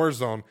from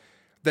Warzone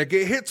that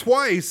get hit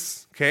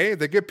twice, okay,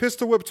 they get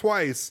pistol whipped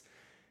twice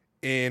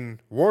in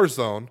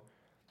Warzone,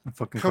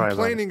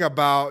 complaining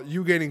about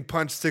you getting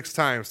punched 6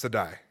 times to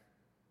die.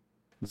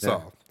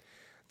 So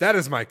that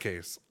is my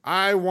case.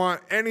 I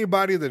want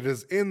anybody that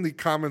is in the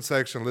comment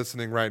section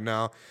listening right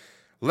now,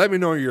 Let me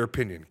know your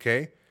opinion,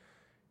 okay?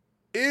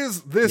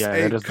 Is this Yeah,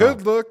 a it is good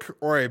not. look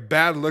or a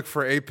bad look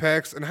for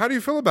Apex? And how do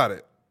you feel about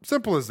it?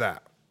 Simple as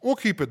that. We'll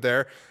keep it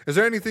there. Is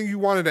there anything you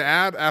wanted to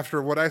add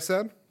after what I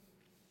said?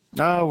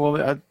 No,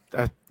 well,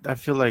 I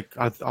feel like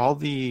all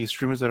the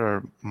streamers that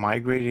are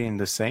migrating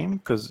the same,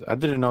 because I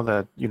didn't know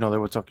that, they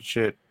were talking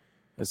shit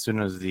as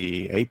soon as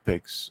the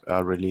Apex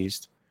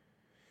released.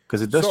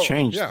 Because it does So,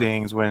 change yeah.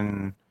 things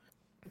when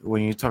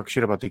you talk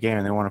shit about the game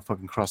and they want to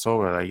fucking cross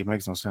over. Like, it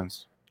makes no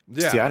sense.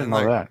 See, Yeah, I and didn't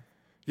know that.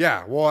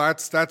 yeah, well,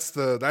 that's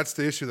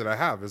the issue that I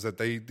have is that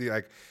they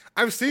like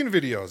I've seen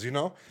videos,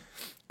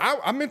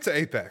 I'm into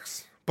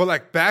Apex, but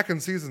like back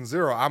in season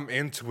 0, I'm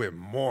into it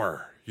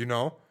more,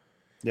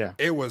 Yeah.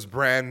 It was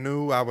brand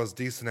new. I was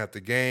decent at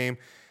the game.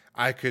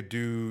 I could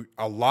do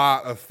a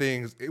lot of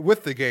things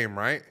with the game,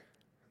 right?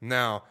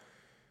 Now,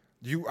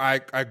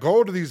 I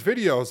go to these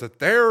videos that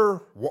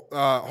they're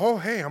oh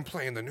hey, I'm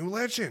playing the new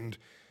Legend.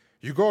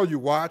 You go, you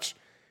watch,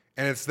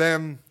 and it's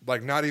them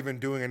like not even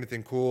doing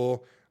anything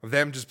cool,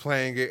 them just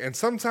playing it. And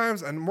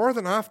sometimes, and more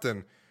than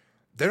often,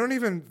 they don't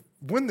even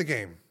win the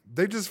game.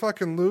 They just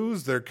fucking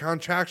lose. Their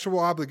contractual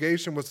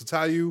obligation was to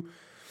tell you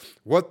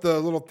what the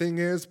little thing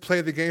is,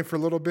 play the game for a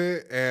little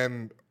bit,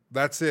 and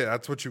that's it.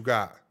 That's what you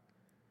got.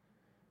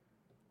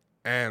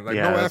 And like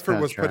Yeah, no that's effort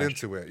kinda was put trash.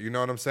 into it. You know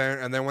what I'm saying?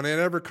 And then when it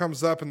ever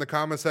comes up in the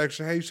comment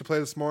section, hey, you should play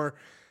this more.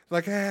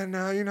 Like,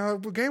 no,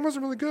 the game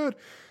wasn't really good.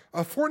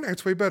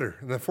 Fortnite's way better.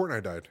 And then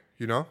Fortnite died.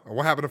 And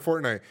what happened to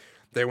Fortnite?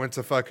 They went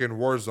to fucking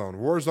Warzone.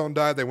 Warzone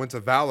died. They went to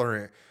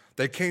Valorant.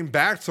 They came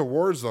back to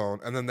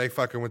Warzone, and then they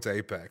fucking went to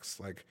Apex.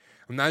 Like,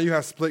 now you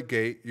have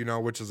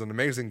Splitgate, which is an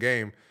amazing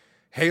game.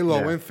 Halo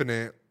Yeah.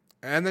 Infinite.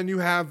 And then you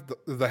have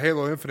the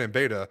Halo Infinite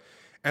beta.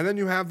 And then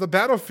you have the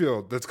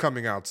Battlefield that's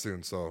coming out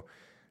soon. So,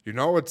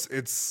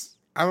 it's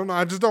I don't know.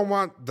 I just don't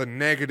want the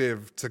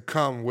negative to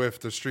come with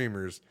the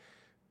streamers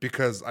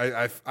because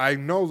I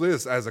know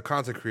this as a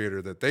content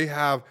creator that they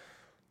have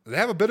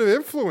a bit of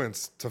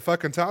influence to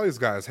fucking tell these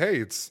guys,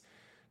 hey,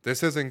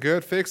 this isn't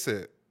good, fix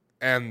it.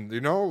 And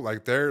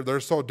like they're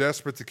so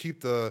desperate to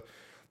keep the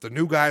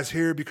new guys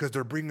here because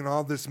they're bringing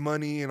all this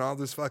money and all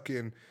this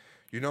fucking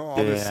all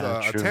this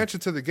Yeah, true. attention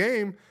to the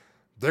game.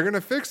 They're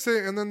gonna fix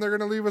it, and then they're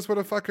gonna leave us with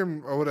a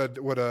fucking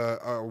with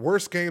a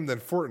worse game than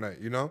Fortnite,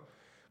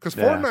 because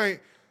Yeah. Fortnite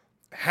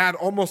had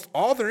almost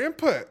all their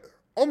input.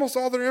 Almost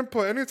all their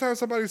input. Anytime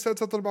somebody said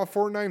something about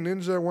Fortnite,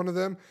 Ninja, one of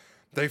them,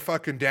 they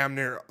fucking damn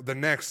near the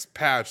next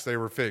patch they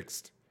were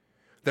fixed.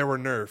 They were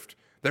nerfed.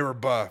 They were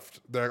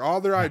buffed.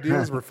 All their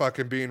ideas were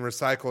fucking being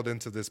recycled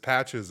into this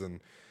patches, and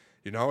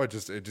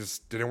it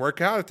just didn't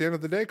work out at the end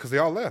of the day because they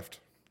all left.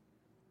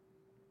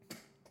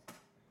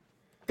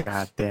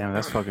 God damn,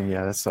 that's fucking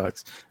that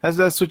sucks.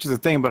 That switches the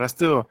thing, but I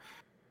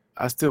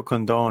still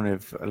condone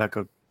if like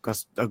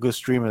a good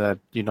streamer that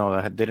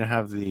that didn't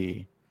have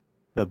the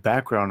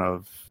background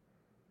of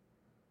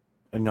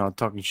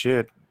talking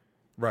shit.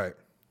 Right.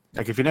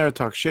 Like if you never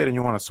talk shit and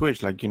you want to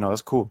switch, like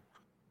that's cool.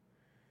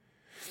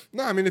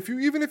 No, I mean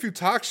even if you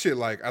talk shit,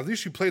 like at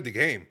least you played the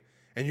game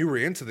and you were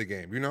into the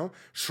game,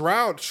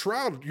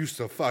 Shroud used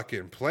to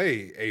fucking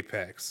play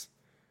Apex.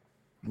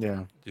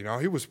 Yeah.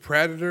 He was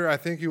Predator. I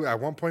think at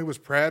one point he was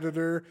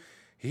Predator.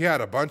 He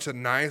had a bunch of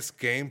nice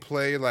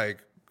gameplay,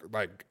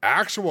 like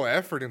actual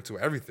effort into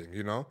everything,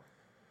 Oh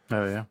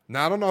yeah.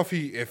 Now I don't know if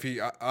he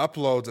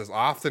uploads as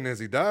often as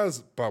he does,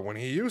 but when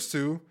he used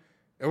to,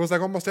 it was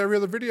like almost every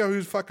other video he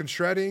was fucking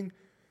shredding,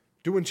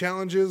 doing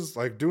challenges,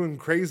 like doing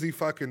crazy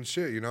fucking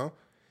shit,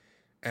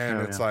 And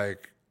Oh, it's yeah.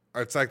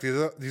 like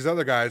these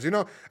other guys,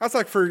 That's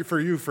like for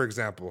you, for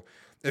example.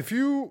 If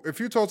you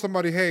told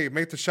somebody, hey,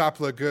 make the shop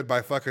look good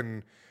by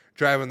fucking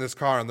driving this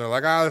car, and they're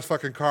like, this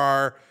fucking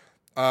car,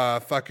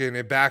 fucking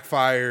it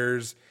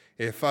backfires,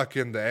 it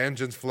fucking the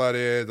engine's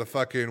flooded, the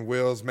fucking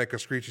wheels make a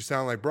screechy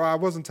sound. Like, bro, I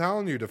wasn't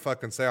telling you to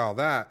fucking say all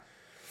that.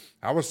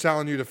 I was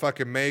telling you to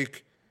fucking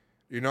make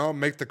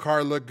the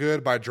car look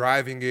good by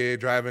driving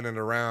it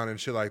around and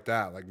shit like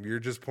that. Like you're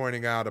just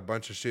pointing out a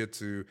bunch of shit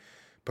to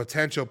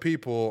potential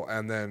people,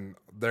 and then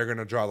they're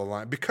gonna draw the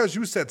line because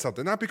you said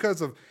something, not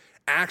because of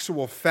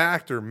actual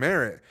fact or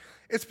merit.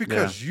 It's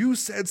because you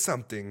said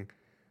something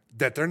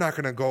that they're not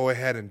gonna go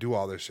ahead and do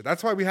all this shit.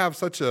 That's why we have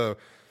such a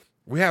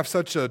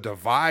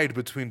divide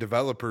between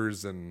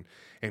developers and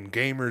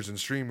gamers and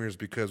streamers,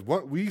 because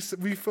what we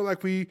feel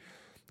like we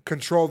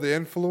control the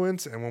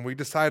influence, and when we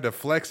decide to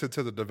flex it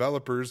to the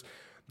developers,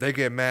 they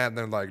get mad and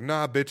they're like,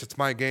 nah, bitch, it's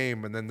my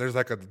game. And then there's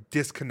like a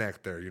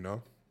disconnect there,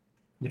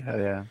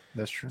 Yeah,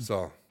 that's true.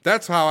 So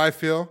that's how I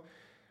feel.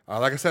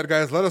 Like I said,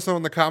 guys, let us know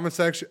in the comment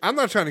section. I'm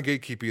not trying to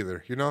gatekeep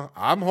either.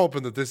 I'm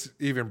hoping that this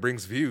even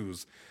brings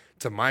views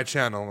to my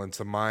channel and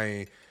to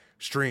my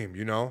stream.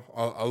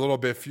 A little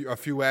bit, a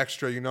few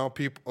extra,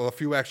 people, a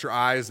few extra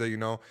eyes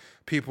that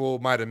people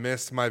might have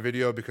missed my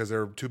video because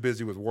they're too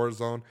busy with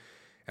Warzone,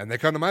 and they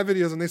come to my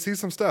videos and they see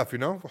some stuff.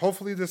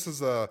 Hopefully this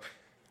is a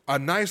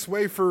nice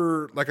way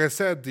for, like I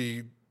said,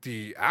 the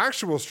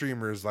actual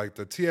streamers, like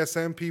the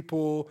TSM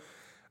people,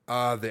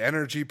 the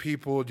Energy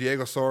people,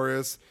 Diego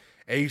Soros,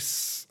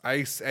 Ice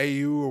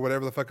AU, or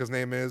whatever the fuck his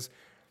name is.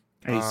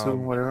 Asu,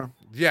 whatever.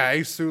 Yeah,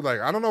 Asu. Like,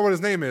 I don't know what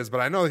his name is, but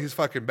I know he's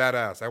fucking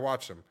badass. I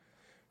watched him.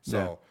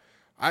 So,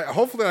 I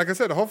hopefully, like I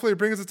said, hopefully it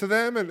brings it to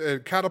them and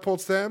it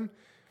catapults them.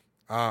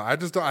 I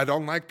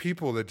don't like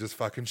people that just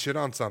fucking shit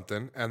on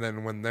something, and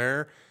then when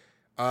they're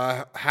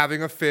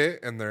having a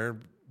fit and their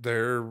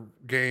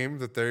game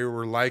that they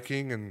were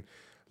liking and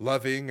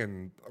loving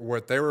and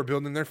what they were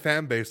building their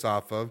fan base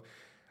off of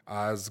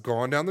is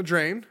going down the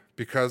drain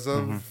because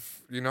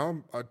of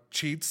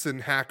cheats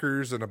and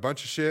hackers and a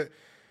bunch of shit.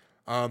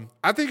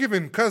 I think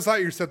even Cuz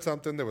Lightyear said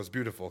something that was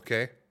beautiful.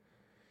 Okay,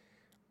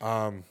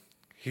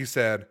 he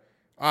said,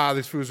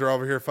 these fools are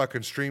over here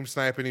fucking stream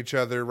sniping each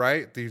other,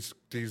 right? These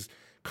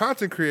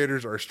content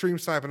creators are stream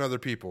sniping other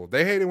people.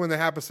 They hate it when it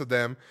happens to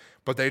them,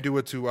 but they do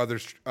it to other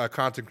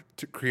content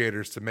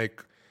creators to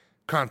make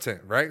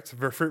content, right? So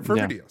for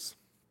videos.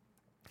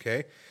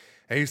 Okay?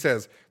 And he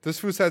says, this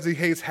fool says he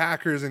hates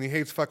hackers and he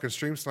hates fucking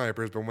stream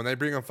snipers, but when they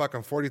bring him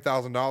fucking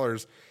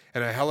 $40,000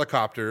 and a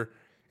helicopter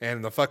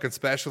and the fucking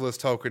specialist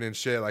token and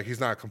shit, like, he's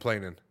not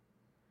complaining.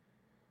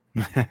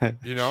 But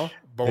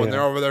when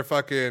they're over there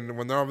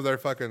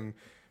fucking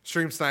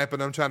stream sniping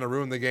them, trying to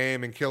ruin the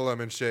game and kill them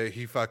and shit,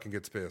 he fucking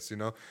gets pissed.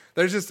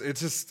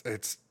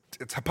 It's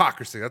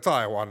hypocrisy. That's all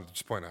I wanted to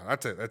just point out.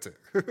 That's it.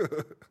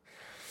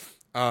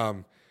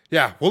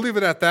 We'll leave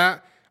it at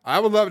that. I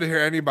would love to hear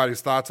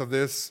anybody's thoughts of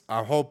this.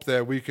 I hope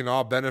that we can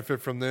all benefit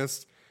from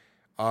this.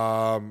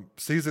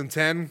 Season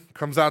 10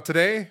 comes out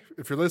today.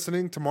 If you're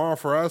listening, tomorrow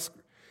for us.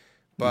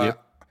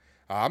 But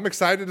I'm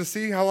excited to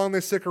see how long they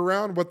stick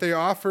around, what they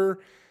offer.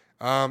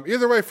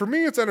 Either way, for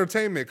me, it's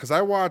entertainment because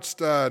I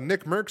watched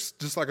Nick Merckx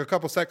just like a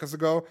couple seconds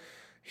ago.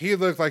 He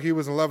looked like he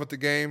was in love with the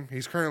game.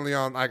 He's currently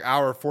on like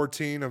hour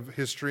 14 of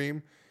his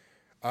stream,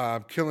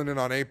 killing it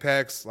on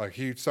Apex. Like,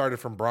 he started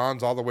from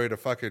bronze all the way to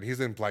fucking, he's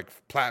in like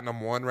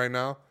platinum 1 right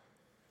now.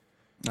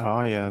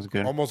 Oh, yeah, that's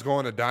good. Almost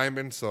going to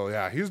diamond. So,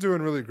 yeah, he's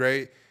doing really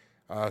great.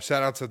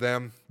 Shout out to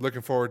them.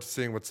 Looking forward to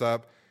seeing what's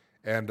up.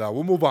 And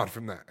we'll move on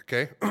from that,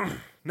 okay?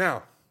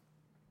 Now,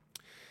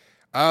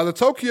 the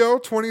Tokyo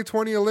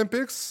 2020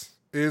 Olympics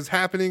is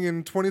happening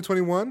in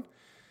 2021,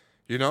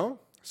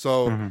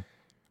 So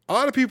a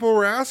lot of people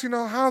were asked,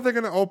 how are they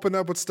going to open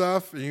up with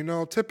stuff?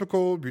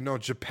 Typical,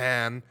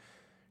 Japan,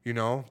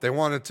 they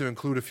wanted to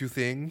include a few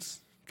things,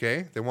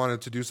 okay? They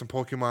wanted to do some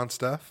Pokemon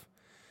stuff,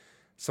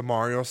 some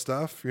Mario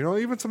stuff,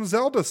 even some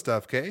Zelda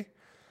stuff, okay?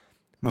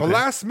 But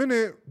last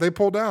minute, they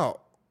pulled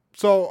out.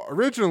 So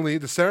originally,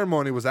 the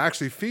ceremony was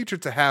actually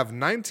featured to have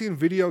 19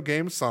 video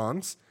game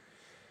songs,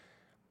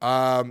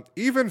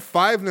 even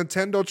 5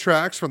 Nintendo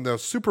tracks from the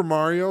Super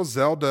Mario,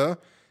 Zelda,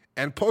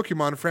 and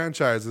Pokemon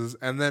franchises,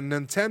 and then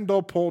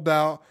Nintendo pulled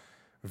out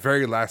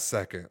very last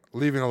second,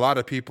 leaving a lot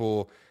of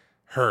people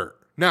hurt.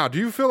 Now, do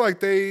you feel like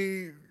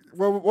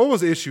what was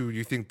the issue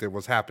you think that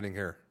was happening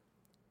here?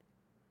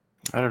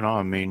 I don't know.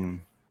 I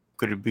mean,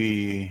 could it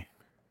be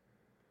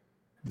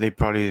they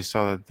probably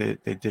saw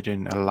that they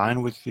didn't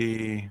align with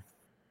the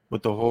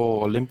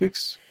whole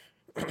Olympics?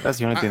 That's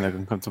the only thing that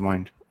can come to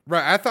mind.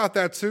 Right, I thought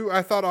that too.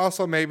 I thought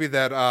also maybe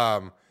that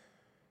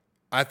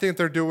I think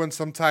they're doing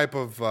some type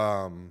of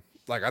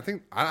I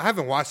think I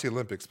haven't watched the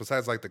Olympics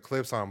besides like the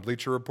clips on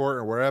Bleacher Report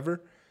or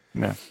wherever.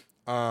 Yeah.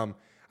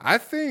 I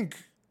think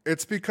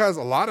it's because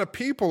a lot of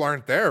people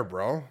aren't there,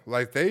 bro.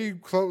 Like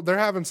they're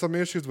having some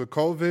issues with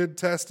COVID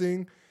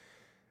testing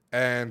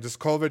and just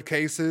COVID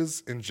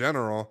cases in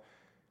general.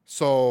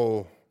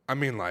 So I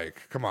mean,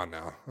 like, come on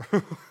now.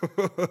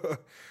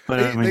 But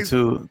I mean,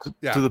 to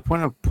the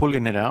point of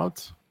pulling it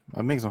out.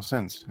 That makes no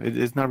sense.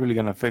 It's not really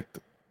going to affect,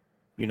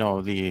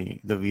 the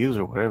views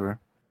or whatever.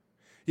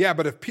 Yeah,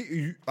 but if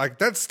like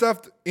that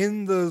stuff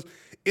in the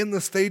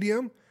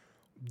stadium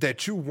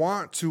that you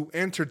want to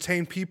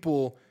entertain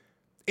people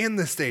in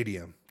the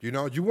stadium,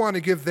 you want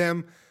to give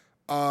them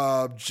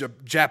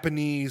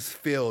Japanese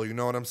feel. You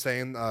know what I'm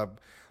saying?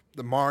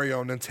 The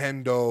Mario,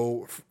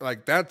 Nintendo,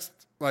 like that's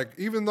like,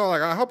 even though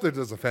like I hope that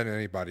doesn't offend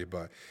anybody,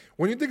 but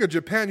when you think of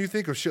Japan, you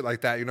think of shit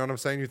like that. You know what I'm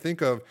saying? You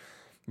think of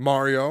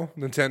Mario,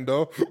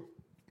 Nintendo.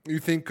 You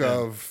think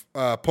of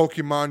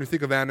Pokemon. You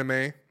think of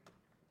anime.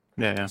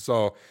 Yeah.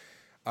 So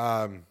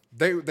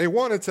they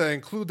wanted to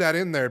include that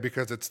in there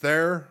because it's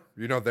their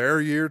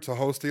year to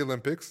host the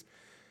Olympics,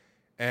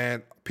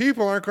 and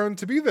people aren't going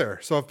to be there.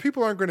 So if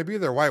people aren't going to be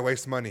there, why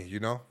waste money?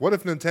 What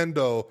if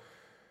Nintendo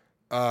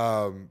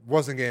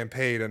wasn't getting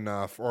paid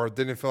enough or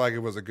didn't feel like it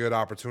was a good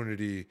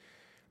opportunity,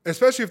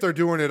 especially if they're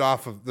doing it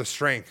off of the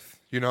strength,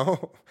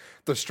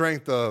 the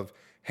strength of,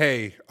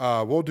 hey,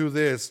 we'll do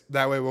this.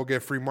 That way we'll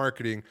get free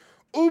marketing.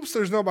 Oops,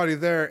 there's nobody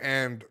there.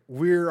 And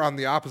we're on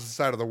the opposite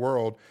side of the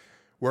world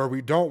where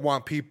we don't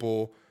want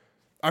people.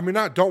 I mean,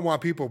 not don't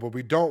want people, but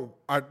we don't.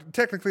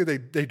 Technically,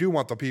 they do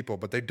want the people,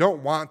 but they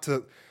don't want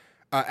to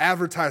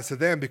advertise to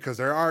them because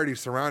they're already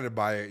surrounded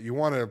by it. You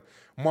want to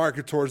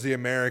market towards the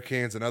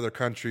Americans and other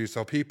countries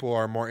so people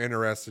are more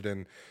interested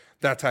in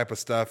that type of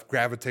stuff,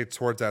 gravitate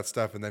towards that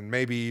stuff, and then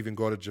maybe even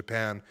go to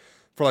Japan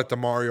for like the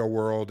Mario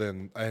World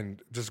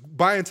and just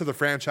buy into the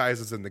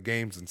franchises and the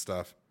games and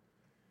stuff.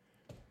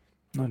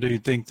 Now, do you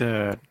think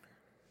that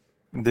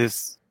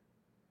this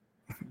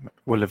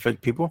Will it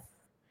affect people?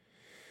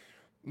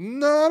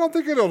 No, I don't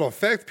think it'll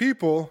affect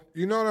people.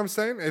 You know what I'm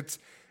saying? It's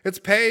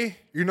pay,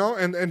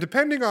 and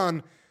depending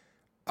on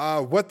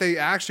what they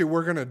actually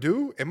were gonna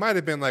do, it might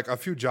have been like a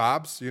few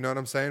jobs. You know what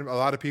I'm saying? A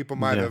lot of people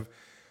might have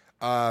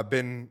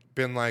been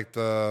like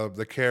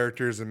the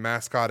characters and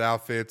mascot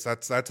outfits.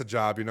 That's a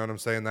job. You know what I'm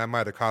saying? That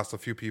might have cost a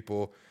few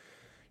people,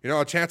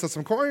 a chance at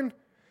some coin.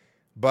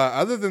 But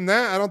other than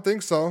that, I don't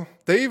think so.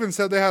 They even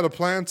said they had a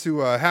plan to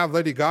have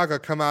Lady Gaga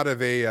come out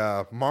of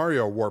a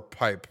Mario warp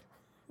pipe.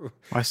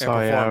 I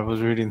saw. Yeah, I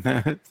was reading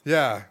that.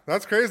 Yeah,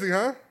 that's crazy,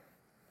 huh?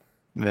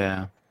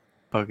 Yeah,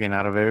 fucking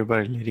out of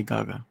everybody, Lady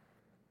Gaga.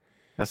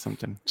 That's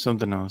something.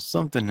 Something else.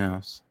 Something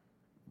else.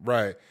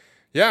 Right.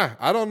 Yeah,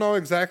 I don't know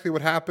exactly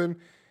what happened.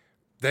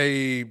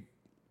 They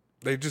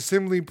just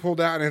simply pulled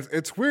out, and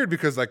it's weird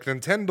because like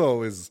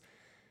Nintendo is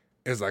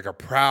like a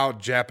proud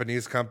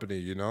Japanese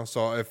company,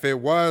 So if it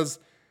was,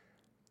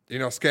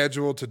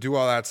 scheduled to do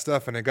all that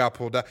stuff and it got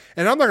pulled out,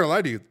 and I'm not gonna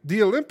lie to you,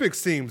 the Olympics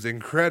seems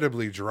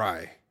incredibly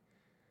dry.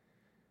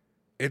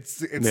 It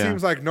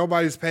seems like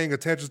nobody's paying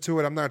attention to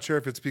it. I'm not sure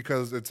if it's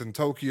because it's in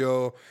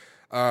Tokyo,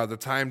 the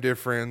time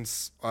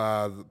difference,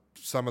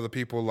 some of the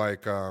people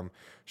like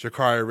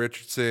Sha'Carri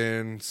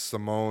Richardson,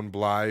 Simone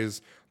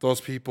Biles,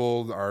 those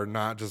people are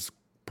not just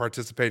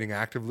participating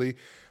actively.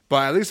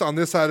 But at least on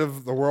this side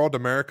of the world,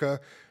 America,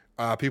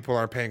 people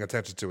aren't paying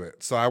attention to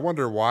it. So I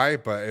wonder why,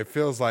 but it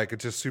feels like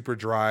it's just super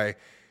dry.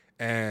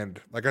 And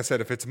like I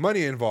said, if it's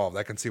money involved,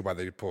 I can see why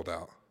they pulled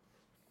out.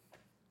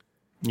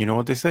 You know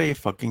what they say?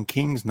 Fucking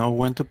kings know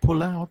when to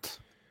pull out.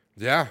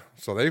 Yeah,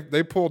 so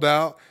they pulled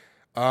out.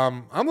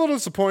 I'm a little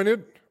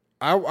disappointed.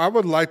 I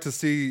would like to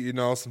see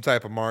some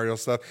type of Mario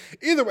stuff.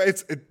 Either way,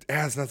 it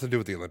has nothing to do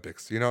with the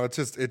Olympics. It's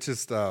just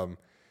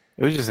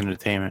it was just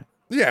entertainment.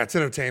 Yeah, it's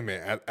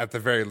entertainment at the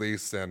very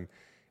least, and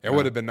it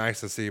would have been nice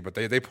to see, but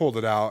they pulled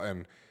it out,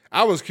 and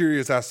I was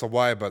curious as to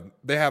why, but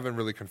they haven't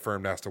really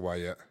confirmed as to why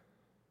yet.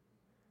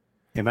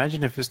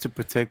 Imagine if it's to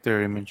protect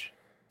their image.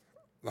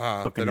 They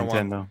don't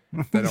Nintendo.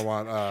 They don't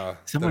want.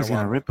 Someone's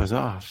gonna rip us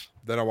off.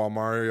 They don't want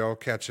Mario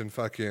catching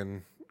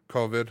fucking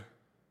COVID.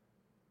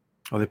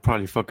 Oh, they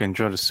probably fucking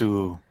try to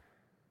sue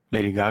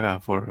Lady Gaga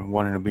for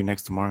wanting to be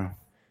next to Mario.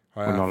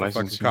 Oh, yeah, no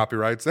license.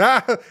 Copyrights.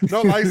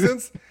 No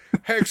license.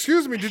 Hey,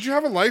 excuse me. Did you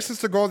have a license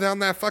to go down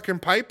that fucking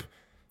pipe?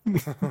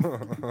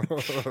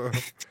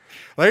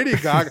 Lady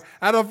Gaga.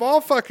 Out of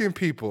all fucking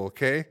people,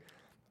 okay?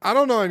 I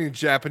don't know any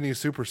Japanese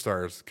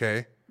superstars,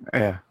 okay?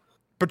 Yeah.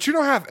 But you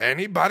don't have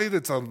anybody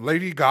that's a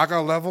Lady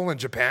Gaga level in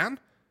Japan?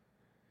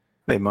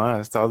 They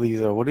must. All these,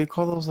 what do you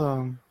call those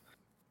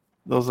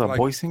like,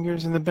 boy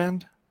singers in the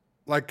band?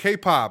 Like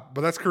K-pop,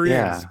 but that's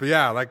Koreans. Yeah. But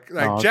yeah, like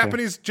okay.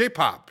 Japanese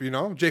J-pop,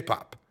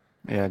 J-pop.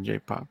 Yeah,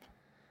 J-pop.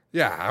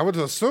 Yeah, I would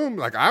assume,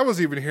 like I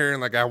was even hearing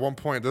like at one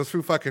point, this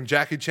fucking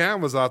Jackie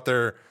Chan was out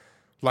there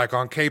like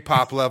on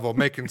K-pop level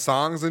making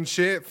songs and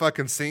shit,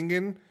 fucking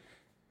singing.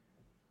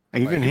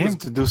 Even him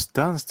to do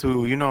stunts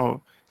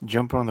to,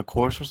 jump on the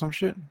course or some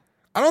shit.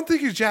 I don't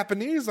think he's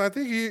Japanese. I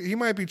think he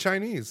might be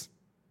Chinese.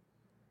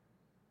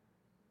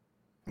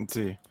 Let's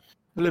see.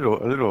 A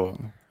little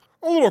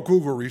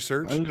Google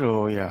research.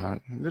 Google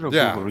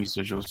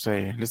research will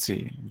say. Let's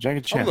see.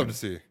 Jackie Chan. I'd love to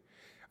see.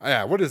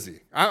 Yeah, what is he?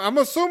 I'm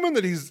assuming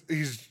that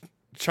he's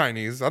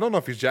Chinese. I don't know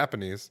if he's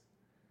Japanese.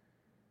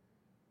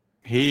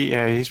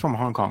 He's from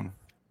Hong Kong.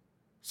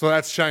 So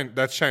that's China.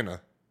 That's China.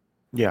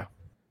 Yeah.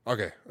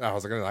 Okay. I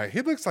was like,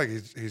 he looks like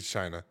he's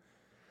China.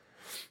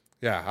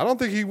 Yeah, I don't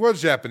think he was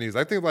Japanese.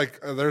 I think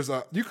like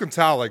you can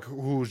tell like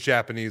who's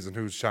Japanese and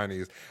who's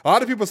Chinese. A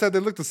lot of people said they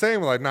look the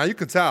same. Like, nah, you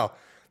can tell.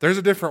 There's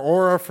a different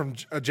aura from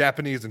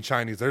Japanese and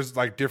Chinese. There's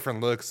like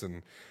different looks,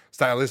 and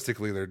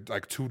stylistically, they're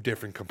like two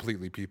different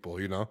completely people.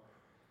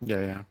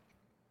 Yeah.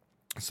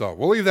 So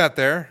we'll leave that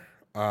there.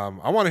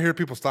 I want to hear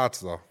people's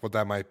thoughts though. What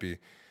that might be.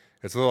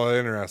 It's a little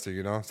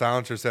interesting.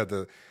 Silencer said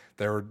that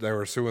they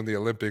were suing the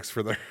Olympics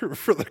for their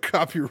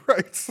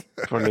copyrights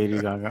for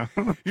Lady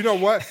Gaga. You know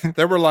what?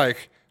 They were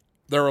like,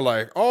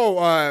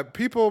 oh,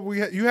 people,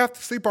 you have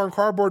to sleep on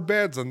cardboard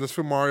beds. And this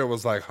from Mario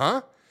was like,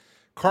 huh?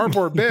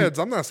 Cardboard beds?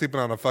 I'm not sleeping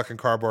on a fucking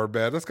cardboard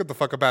bed. Let's get the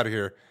fuck up out of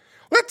here.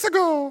 Let's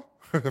go.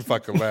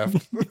 Fucking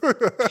left.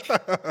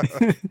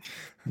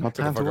 No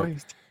time to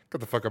waste. Get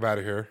the fuck up out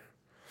of here.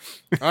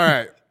 All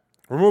right.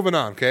 We're moving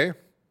on, okay?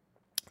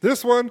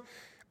 This one,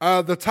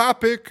 the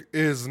topic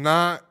is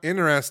not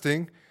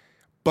interesting,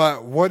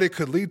 but what it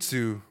could lead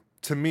to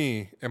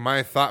me, in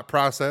my thought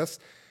process,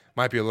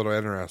 might be a little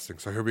interesting.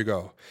 So here we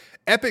go.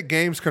 Epic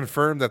Games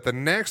confirmed that the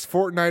next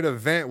Fortnite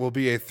event will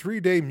be a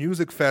 3-day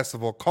music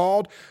festival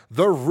called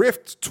the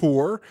Rift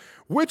Tour,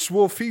 which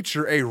will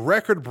feature a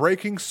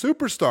record-breaking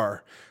superstar.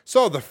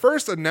 So the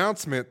first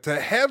announcement to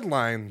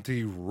headline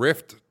the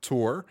Rift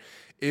Tour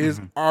is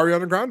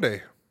Ariana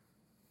Grande.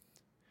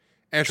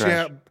 And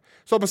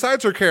so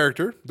besides her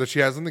character that she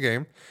has in the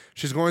game,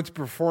 she's going to be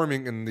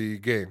performing in the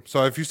game.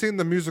 So if you've seen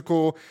the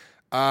musical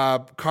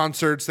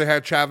concerts, they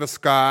had Travis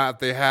Scott,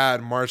 they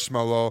had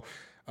Marshmello.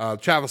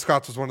 Travis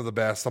Scott's was one of the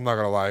best. I'm not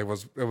gonna lie, it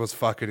was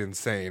fucking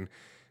insane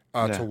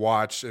to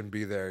watch and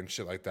be there and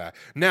shit like that.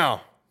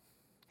 Now,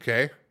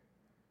 Okay.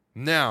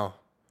 Now,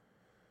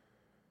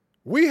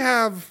 we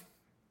have,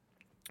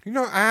 I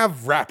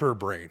have rapper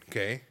brain.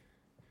 Okay.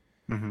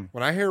 Mm-hmm.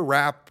 When I hear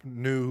rap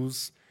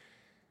news,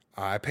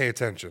 I pay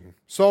attention.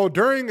 So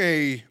during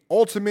a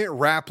Ultimate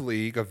Rap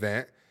League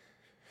event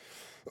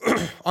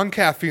on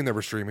Caffeine that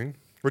we're streaming,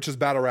 which is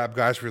battle rap,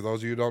 guys, for those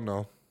of you who don't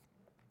know,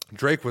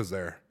 Drake was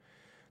there.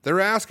 They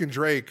were asking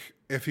Drake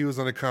if he was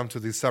going to come to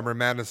the Summer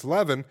Madness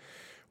 11,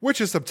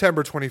 which is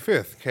September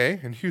 25th, okay,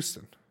 in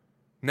Houston.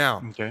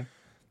 Now, Okay.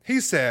 he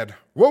said,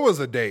 what was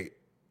the date?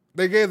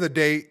 They gave the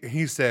date, and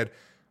he said,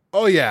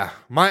 oh yeah,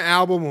 my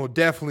album will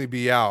definitely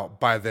be out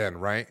by then,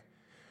 right?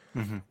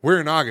 Mm-hmm. We're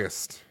in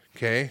August,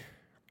 okay?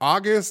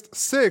 August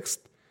 6th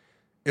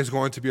is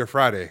going to be a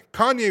Friday.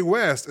 Kanye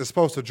West is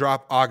supposed to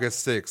drop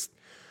August 6th.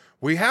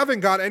 We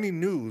haven't got any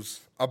news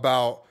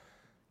about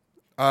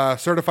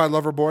Certified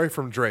Lover Boy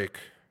from Drake.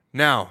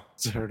 Now,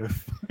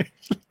 Certified.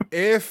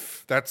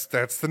 if that's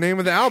the name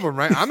of the album,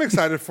 right? I'm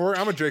excited for it.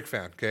 I'm a Drake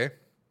fan, okay?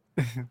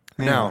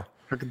 Now,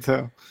 I can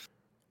tell.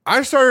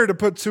 I started to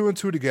put two and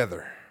two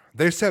together.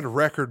 They said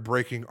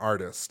record-breaking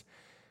artist.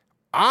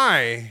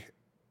 I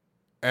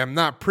am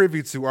not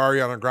privy to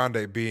Ariana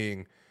Grande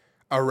being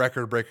a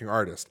record-breaking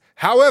artist.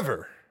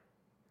 However,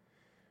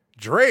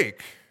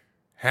 Drake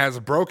has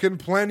broken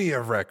plenty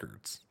of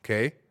records,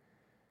 okay?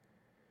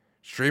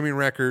 Streaming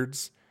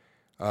records,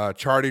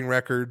 charting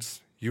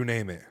records, you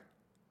name it.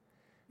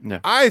 Yeah.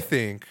 I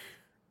think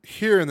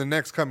here in the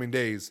next coming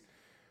days,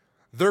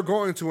 they're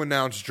going to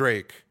announce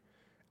Drake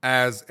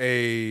as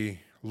a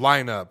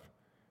lineup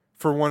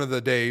for one of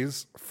the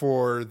days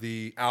for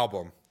the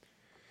album.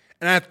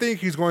 And I think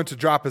he's going to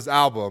drop his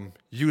album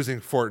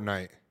using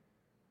Fortnite.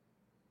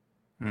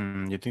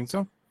 You think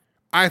so?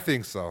 I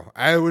think so.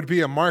 It would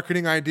be a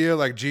marketing idea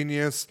like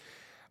genius.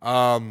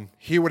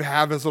 He would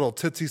have his little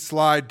Tootsie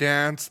Slide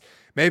dance.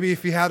 Maybe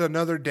if he had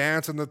another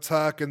dance in the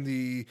tuck in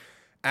the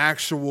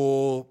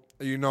actual,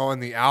 in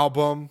the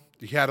album,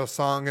 he had a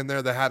song in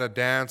there that had a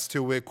dance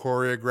to it,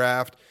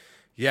 choreographed.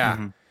 Yeah,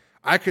 Mm-hmm.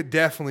 I could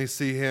definitely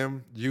see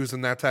him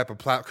using that type of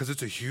platform because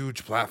it's a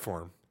huge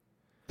platform.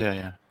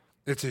 Yeah.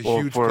 It's a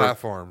Well, huge for-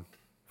 platform.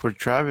 For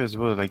Travis,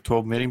 what, like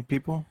 12 million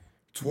people?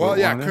 12,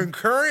 yeah, on there?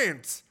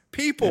 concurrent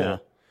people. Yeah,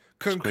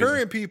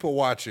 Concurrent people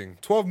watching.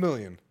 12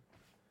 million.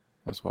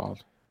 That's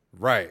wild.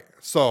 Right.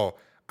 So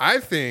I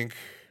think,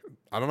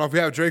 I don't know if we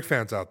have Drake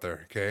fans out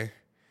there, okay?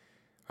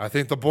 I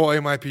think the boy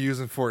might be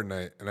using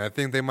Fortnite, and I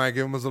think they might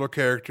give him his little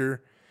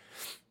character.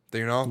 They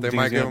think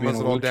might he's give gonna him be his in a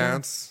little wheelchair?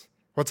 dance.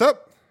 What's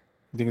up?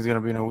 You think he's going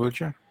to be in a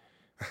wheelchair?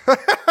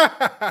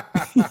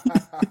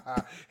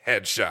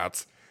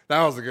 Headshots.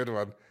 That was a good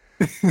one.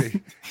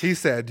 He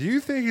said, do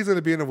you think he's going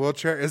to be in a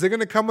wheelchair? Is it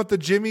going to come with the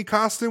Jimmy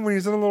costume when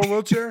he's in a little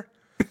wheelchair?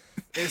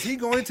 Is he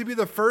going to be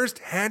the first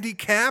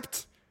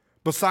handicapped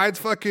besides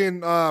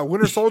fucking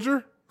Winter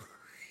Soldier?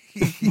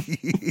 It's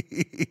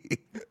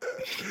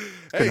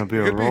going to be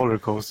a roller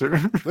coaster.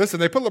 Listen,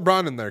 they put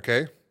LeBron in there,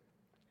 okay?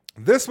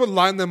 This would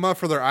line them up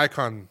for their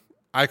icon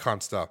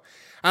stuff.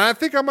 And I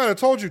think I might have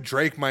told you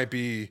Drake might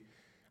be,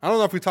 I don't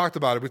know if we talked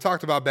about it. We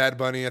talked about Bad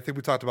Bunny. I think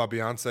we talked about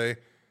Beyonce.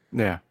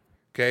 Yeah.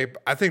 Okay,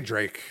 I think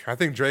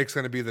Drake's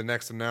going to be the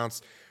next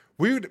announced.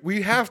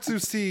 We have to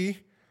see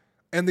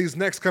in these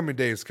next coming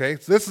days, okay?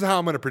 So this is how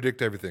I'm going to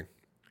predict everything.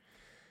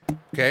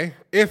 Okay?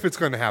 If it's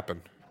going to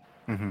happen.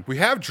 Mm-hmm. We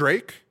have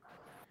Drake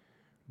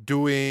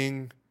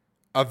doing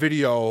a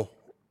video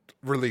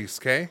release,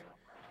 okay?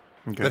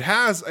 That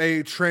has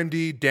a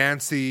trendy,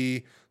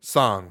 dancey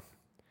song.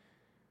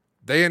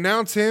 They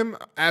announce him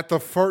at the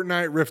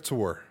Fortnite Rift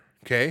Tour,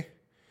 okay?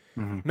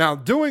 Mm-hmm. Now,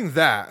 doing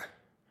that,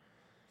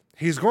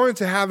 he's going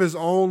to have his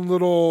own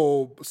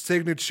little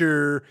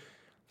signature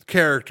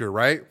character,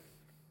 right?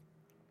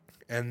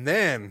 And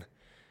then,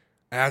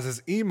 as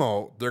his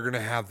emote, they're going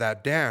to have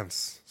that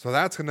dance. So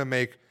that's going to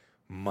make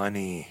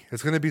money.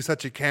 It's going to be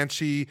such a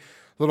catchy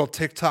little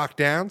TikTok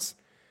dance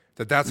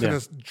that's going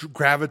to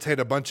gravitate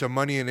a bunch of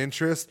money and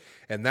interest.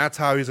 And that's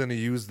how he's going to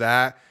use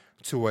that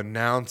to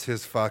announce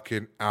his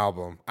fucking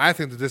album. I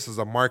think that this is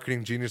a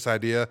marketing genius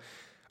idea.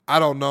 I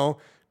don't know.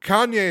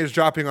 Kanye is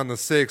dropping on the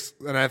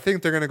 6th, and I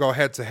think they're going to go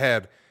head to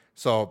head.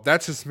 So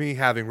that's just me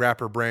having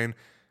rapper brain.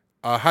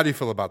 How do you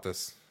feel about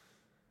this?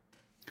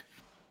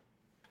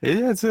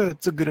 Yeah, it's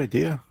a good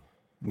idea.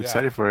 I'm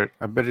excited for it.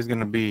 I bet it's going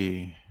to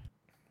be...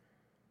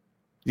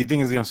 Do you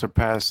think it's going to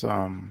surpass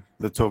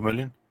the 12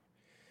 million?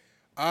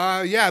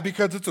 Yeah,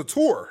 because it's a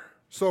tour.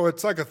 So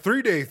it's like a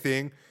 3-day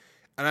thing.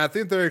 And I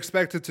think they're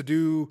expected to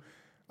do,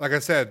 like I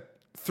said,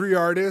 3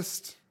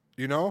 artists,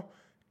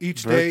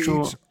 each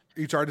Virtual. day,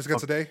 each artist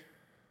gets a day.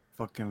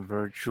 Fucking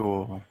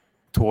virtual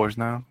tours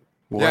now.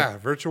 What? Yeah,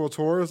 virtual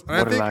tours.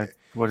 And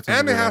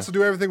and it has to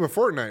do everything with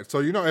Fortnite. So,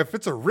 if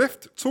it's a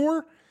Rift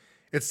tour,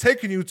 it's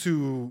taking you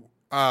to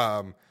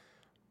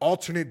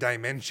alternate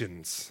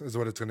dimensions is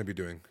what it's going to be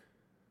doing.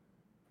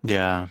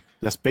 Yeah,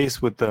 the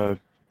space with the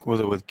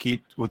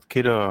Kid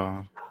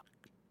Yeah,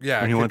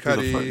 when he Kid went to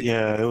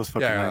Cudi. it was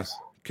fucking nice.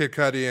 Kid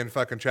Cudi and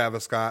fucking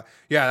Travis Scott.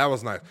 Yeah, that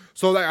was nice.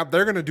 So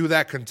they're going to do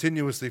that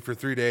continuously for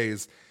 3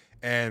 days.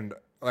 And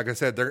like I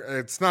said,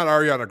 it's not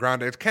Ariana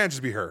Grande. It can't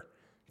just be her.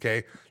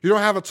 Okay, you don't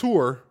have a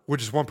tour with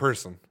just one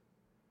person,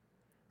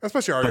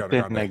 especially Ariana But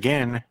then Grande.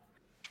 again,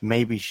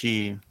 maybe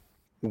she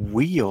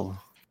will.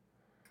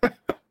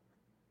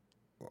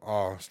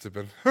 Oh,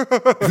 stupid.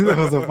 That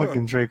was a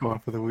fucking Drake one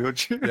for the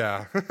wheelchair.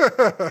 Yeah.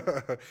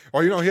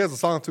 Well, he has a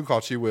song too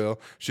called "She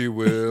Will." She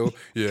will.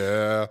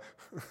 Yeah.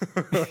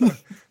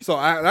 So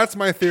that's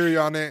my theory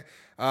on it.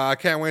 I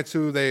can't wait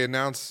till they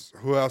announce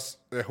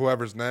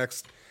whoever's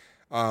next.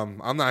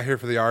 I'm not here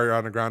for the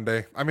Ariana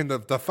Grande. I mean,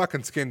 the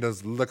fucking skin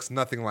looks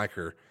nothing like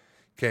her.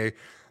 Okay.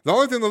 The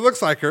only thing that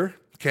looks like her,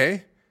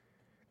 okay,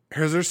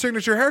 here's her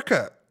signature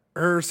haircut.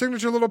 Her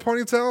signature little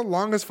ponytail,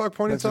 long as fuck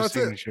ponytail. That's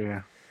it.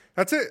 Yeah.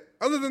 That's it.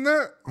 Other than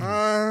that,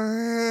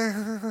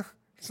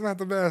 it's not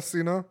the best,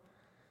 you know?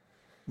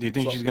 Do you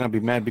think she's going to be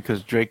mad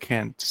because Drake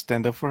can't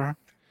stand up for her?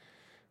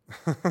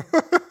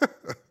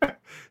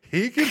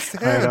 He can All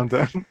stand. right, I'm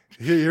done.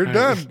 You're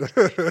done.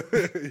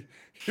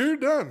 You're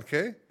done,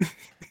 okay?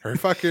 Her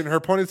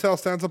ponytail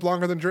stands up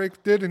longer than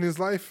Drake did in his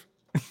life.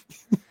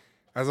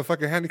 As a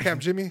fucking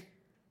handicapped Jimmy.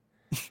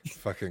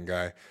 Fucking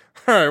guy.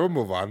 All right, we'll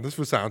move on. This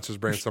was Silencer's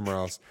brain somewhere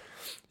else.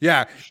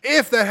 Yeah,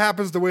 if that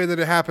happens the way that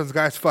it happens,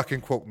 guys,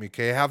 fucking quote me,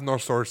 okay? I have no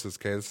sources,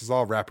 okay? This is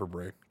all rapper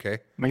brain,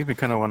 okay? Makes me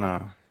kind of want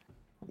to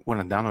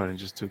download it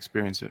just to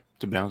experience it,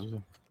 to be honest with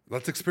you.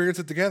 Let's experience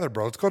it together,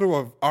 bro. Let's go to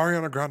a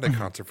Ariana Grande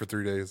concert for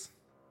 3 days.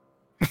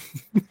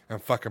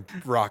 And fucking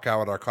rock out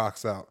with our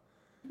cocks out.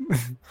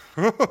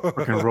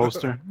 Fucking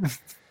roaster.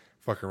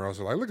 Fucking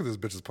roaster. Like, look at this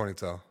bitch's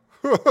ponytail.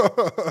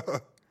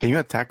 Can you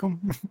attack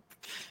him?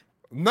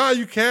 Nah,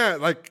 you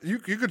can't. Like, you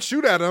could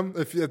shoot at them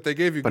if they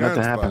gave you But guns.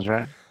 nothing happens,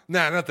 right?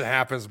 Nah, nothing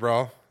happens,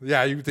 bro.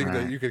 Yeah, you think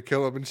that you could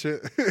kill him and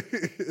shit?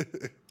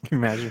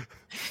 Imagine.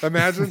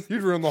 Imagine.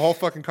 You'd ruin the whole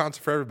fucking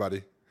concert for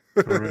everybody.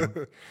 For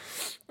real.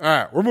 All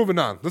right, we're moving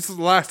on. This is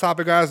the last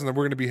topic, guys, and then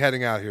we're going to be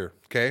heading out here,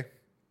 okay?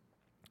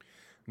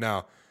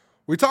 Now,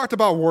 we talked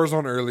about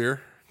Warzone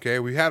earlier, okay?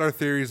 We had our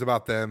theories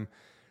about them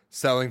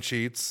selling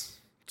cheats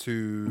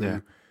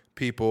to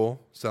people,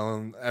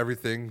 selling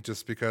everything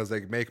just because they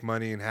make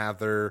money and have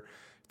their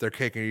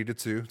cake and eat it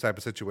too type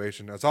of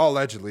situation. That's all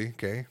allegedly,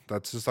 okay?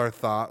 That's just our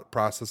thought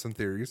process and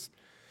theories.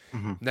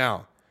 Mm-hmm.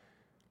 Now,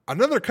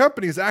 another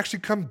company is actually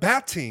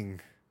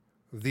combating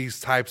these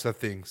types of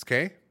things,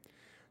 okay?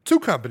 Two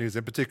companies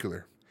in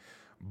particular.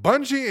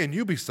 Bungie and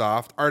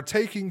Ubisoft are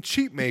taking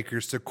cheat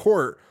makers to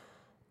court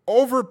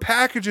over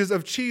packages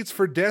of cheats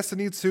for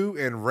Destiny 2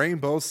 and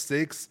Rainbow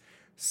Six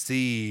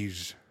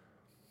Siege.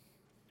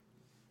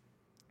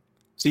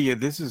 See, yeah,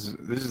 this is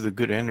the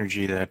good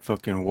energy that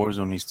fucking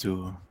Warzone needs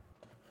to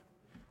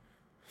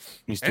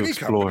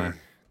explore.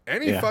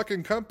 Any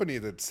fucking company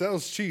that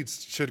sells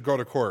cheats should go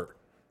to court.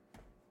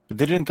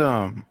 Didn't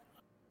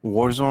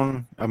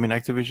Warzone,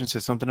 Activision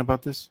said something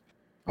about this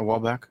a while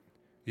back?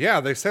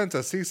 Yeah, they sent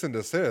a cease and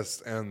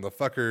desist, and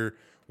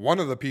one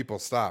of the people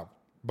stopped.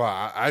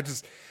 But I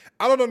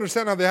don't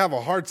understand how they have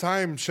a hard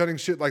time shutting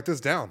shit like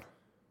this down.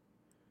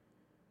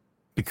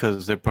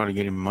 Because they're probably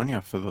getting money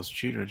off of those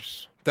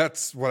cheaters.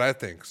 That's what I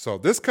think. So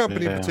this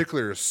company in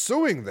particular is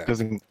suing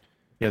them.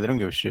 They don't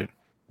give a shit.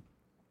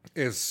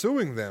 Is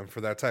suing them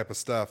for that type of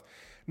stuff.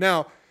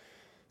 Now,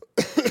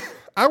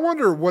 I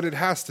wonder what it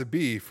has to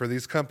be for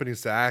these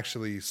companies to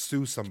actually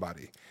sue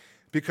somebody.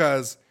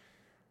 Because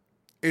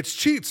it's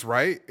cheats,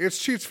 right? It's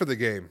cheats for the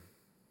game.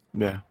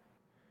 Yeah.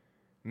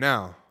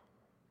 Now,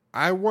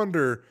 I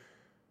wonder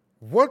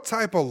what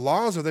type of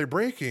laws are they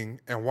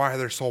breaking and why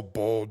they're so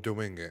bold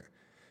doing it.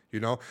 You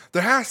know,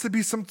 there has to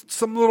be some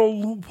little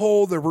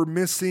loophole that we're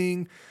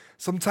missing,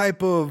 some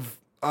type of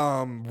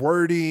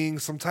wording,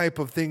 some type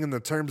of thing in the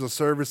terms of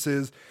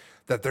services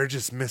that they're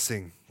just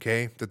missing,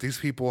 okay? That these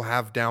people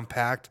have down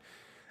packed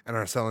and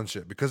are selling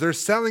shit because they're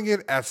selling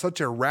it at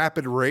such a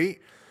rapid rate.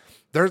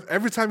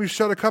 Every time you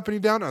shut a company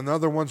down,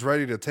 another one's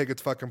ready to take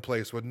its fucking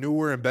place with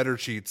newer and better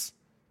cheats.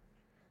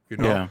 You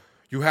know? Yeah.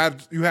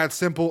 You had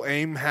simple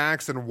aim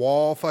hacks and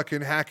wall fucking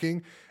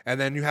hacking, and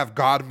then you have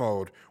God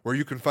mode where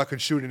you can fucking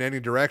shoot in any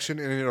direction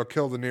and it'll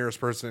kill the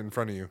nearest person in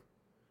front of you.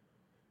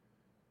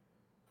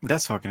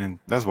 That's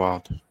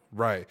wild.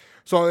 Right.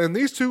 So in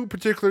these two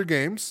particular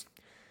games,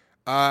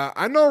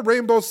 I know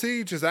Rainbow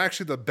Siege is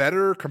actually the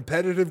better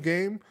competitive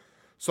game,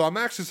 so I'm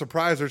actually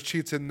surprised there's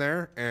cheats in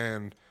there.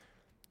 And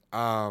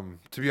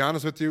to be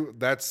honest with you,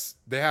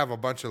 they have a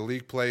bunch of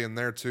league play in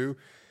there too,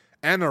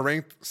 and a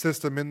ranked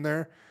system in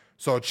there.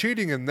 So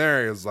cheating in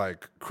there is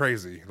like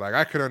crazy. Like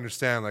I could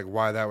understand like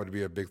why that would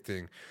be a big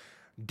thing.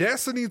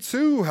 Destiny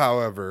 2,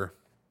 however,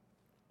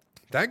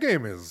 that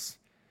game is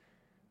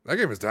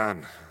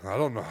done. I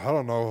don't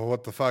know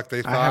what the fuck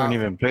they thought. I haven't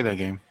even played that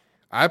game.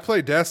 I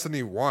played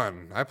Destiny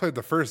 1. I played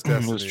the first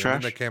Destiny. It was trash.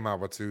 And then they came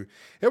out with 2.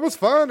 It was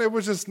fun. It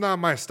was just not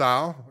my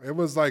style. It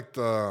was like it's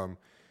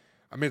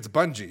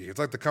Bungie. It's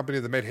like the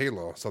company that made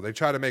Halo. So they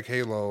try to make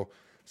Halo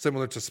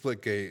similar to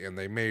Splitgate, and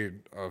they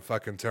made a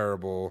fucking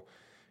terrible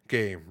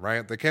game,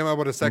 right? They came out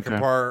with a second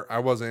part. I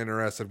wasn't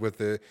interested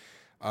with it.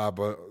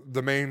 But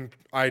the main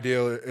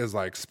idea is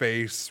like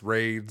space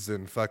raids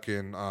and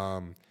fucking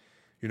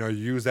you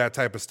use that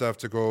type of stuff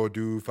to go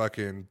do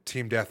fucking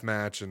team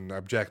deathmatch and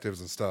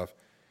objectives and stuff.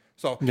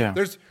 So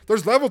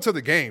there's level to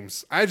the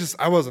games. I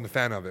wasn't a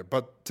fan of it.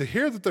 But to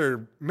hear that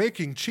they're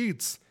making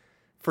cheats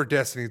for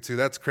Destiny 2,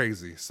 that's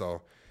crazy.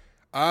 So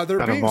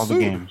they're being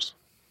sued.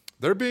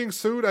 They're being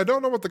sued. I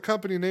don't know what the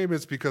company name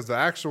is because the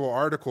actual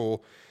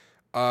article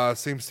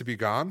seems to be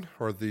gone,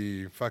 or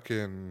the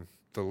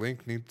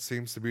link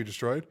seems to be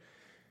destroyed.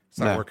 It's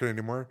not working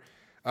anymore.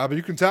 But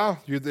you can tell,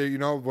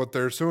 what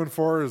they're suing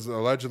for is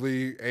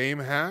allegedly aim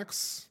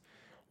hacks,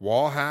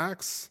 wall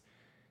hacks,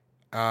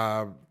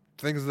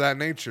 things of that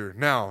nature.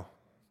 Now,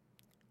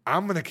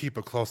 I'm going to keep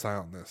a close eye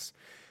on this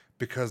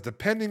because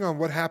depending on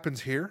what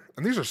happens here,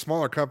 and these are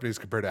smaller companies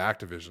compared to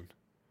Activision.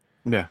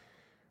 Yeah.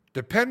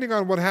 Depending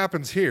on what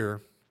happens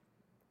here,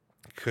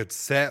 could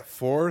set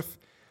forth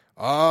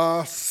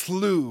a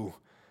slew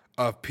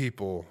of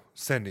people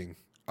sending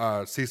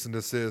cease and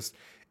desist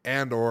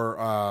and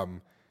or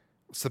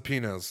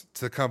subpoenas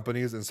to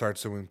companies and start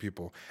suing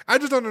people. I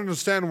just don't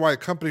understand why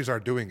companies are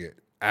doing it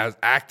as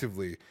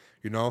actively.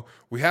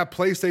 We have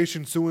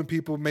PlayStation suing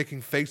people,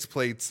 making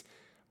faceplates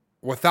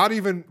without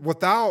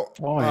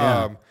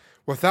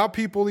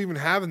people even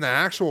having the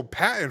actual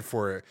patent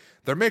for it.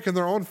 They're making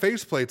their own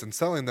faceplates and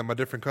selling them a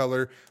different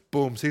color.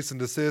 Boom, cease and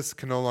desist,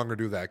 can no longer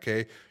do that.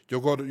 Okay,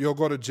 you'll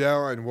go to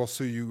jail and we'll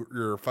sue you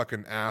your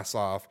fucking ass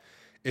off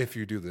if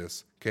you do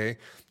this. Okay,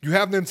 you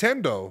have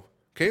Nintendo.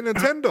 Okay,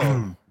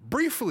 Nintendo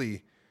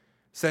briefly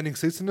sending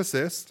cease and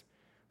desist,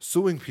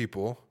 suing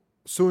people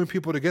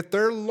to get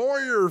their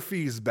lawyer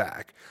fees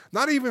back.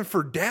 Not even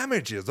for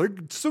damages. They're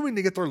suing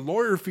to get their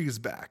lawyer fees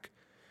back.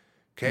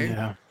 Okay?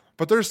 Yeah.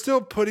 But they're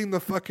still putting the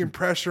fucking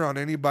pressure on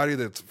anybody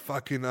that's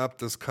fucking up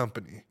this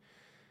company.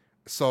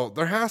 So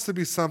there has to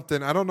be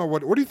something. I don't know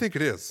what do you think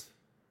it is?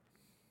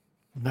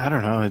 I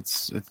don't know.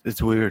 It's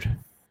weird.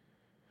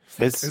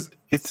 It's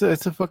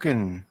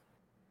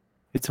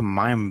a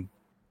mind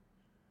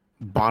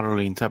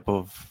boggling type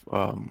of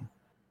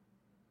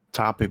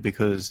topic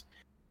because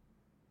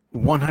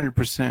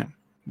 100%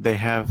 they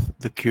have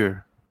the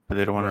cure, but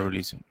they don't want to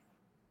release it.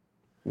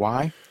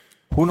 Why?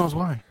 Who knows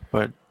why?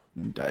 But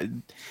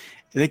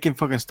they can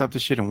fucking stop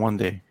this shit in one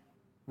day.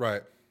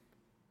 Right.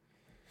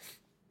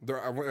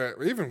 They're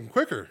even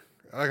quicker,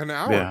 like an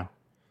hour. Yeah.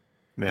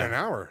 An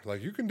hour.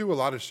 Like you can do a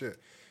lot of shit.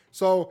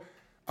 So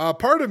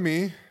part of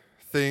me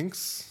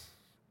thinks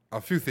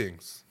a few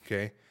things,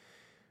 okay?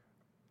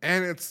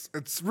 And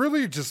it's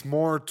really just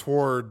more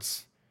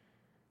towards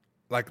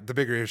like the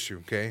bigger issue,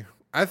 okay?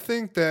 I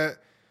think that,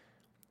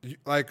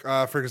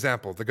 for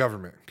example, the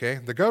government,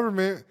 okay? The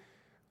government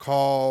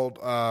called,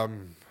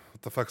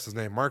 what the fuck's his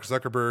name? Mark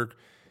Zuckerberg,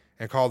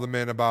 and called them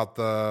in about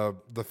the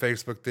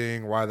Facebook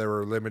thing, why they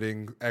were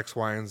limiting X,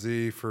 Y, and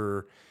Z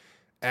for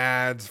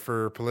ads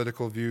for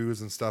political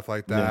views and stuff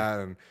like that. Yeah.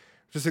 And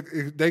just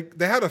they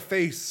had a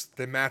face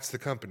that matched the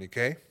company,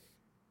 okay?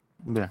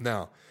 Yeah.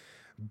 Now,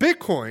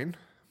 Bitcoin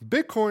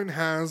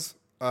has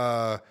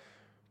a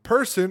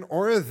person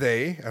or a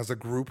they as a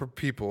group of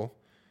people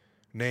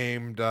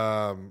named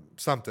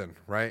something,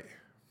 right?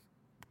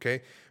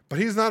 Okay. But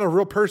he's not a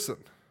real person.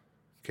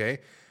 Okay.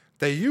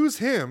 They use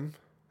him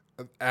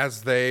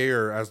as they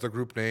or as the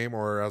group name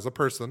or as a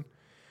person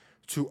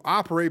to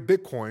operate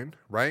Bitcoin,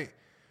 right?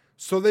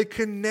 So they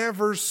can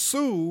never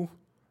sue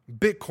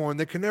Bitcoin.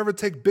 They can never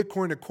take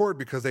Bitcoin to court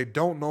because they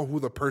don't know who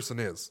the person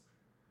is.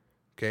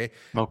 Okay.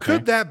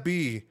 Could that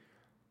be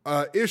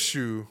an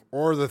issue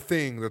or the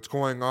thing that's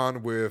going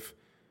on with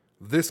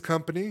this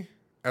company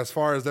as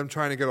far as them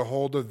trying to get a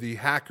hold of the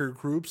hacker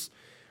groups?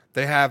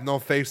 They have no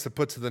face to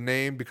put to the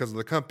name because of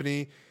the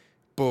company.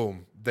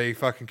 Boom. They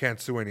fucking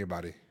can't sue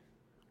anybody.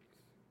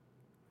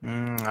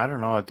 I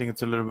don't know. I think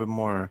it's a little bit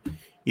more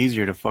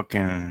easier to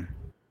fucking...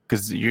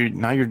 Because you're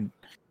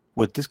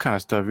with this kind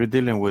of stuff, you're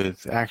dealing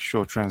with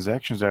actual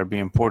transactions that are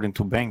being poured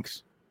into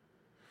banks.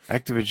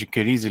 Activision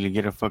could easily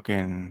get a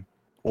fucking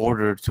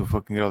order to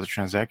fucking get all the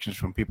transactions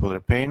from people that are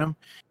paying them,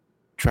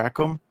 track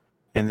them,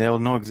 and they'll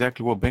know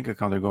exactly what bank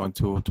account they're going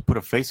to put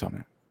a face on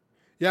it.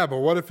 Yeah, but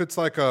what if it's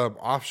like a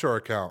offshore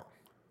account?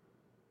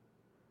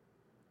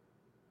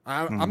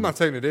 I'm not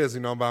saying it is,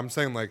 but I'm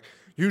saying like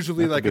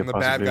usually like in the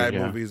bad guy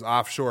movies,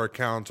 offshore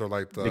accounts are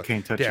like they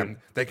can't touch it.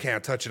 They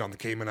can't touch it on the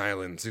Cayman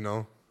Islands,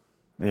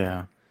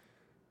 Yeah.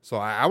 So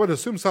I would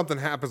assume something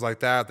happens like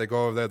that. They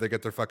go over there, they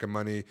get their fucking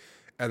money,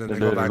 and then they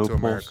go back to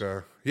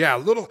America. Yeah,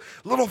 little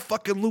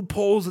fucking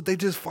loopholes that they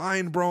just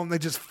find, bro, and they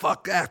just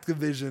fuck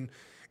Activision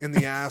in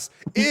the ass.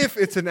 If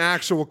it's an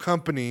actual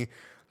company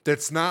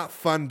that's not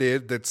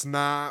funded, that's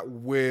not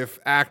with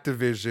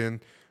Activision,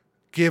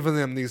 giving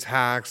them these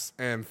hacks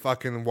and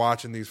fucking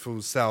watching these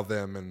fools sell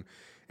them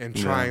and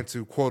trying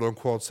to quote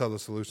unquote sell the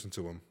solution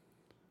to them.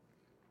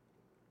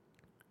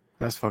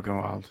 That's fucking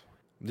wild.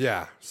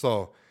 Yeah,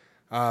 so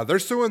they're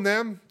suing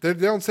them. They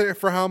don't say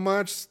for how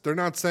much. They're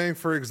not saying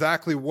for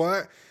exactly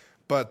what.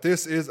 But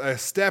this is a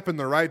step in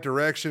the right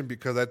direction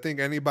because I think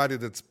anybody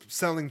that's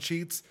selling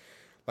cheats,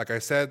 like I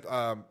said,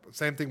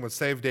 same thing with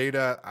Save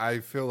Data. I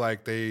feel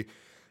like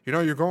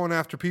you're going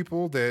after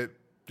people that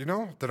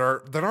that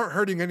aren't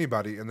hurting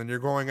anybody, and then you're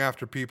going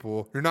after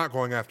people. You're not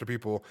going after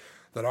people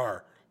that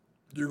are.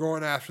 You're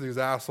going after these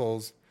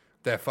assholes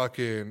that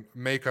fucking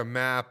make a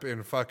map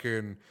in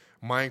fucking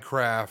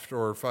Minecraft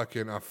or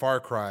fucking a Far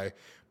Cry,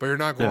 but you're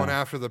not going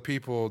after the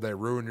people that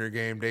ruin your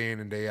game day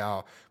in and day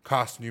out,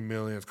 costing you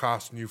millions,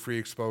 costing you free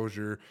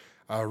exposure,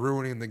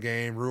 ruining the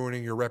game,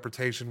 ruining your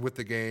reputation with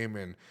the game,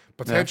 and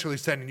potentially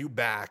sending you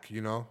back.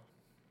 So.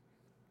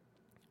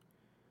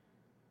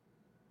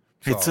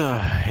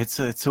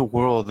 It's a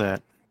world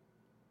that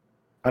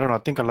I don't know. I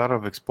think a lot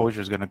of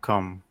exposure is gonna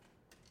come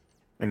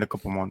in a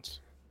couple months.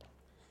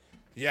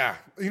 Yeah,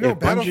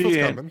 Battlefield's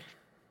coming.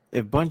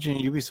 If Bungie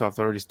and Ubisoft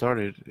already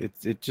started,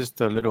 it's just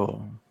a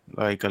little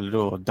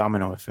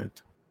domino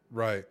effect.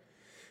 Right.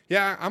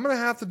 Yeah, I'm gonna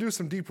have to do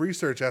some deep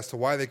research as to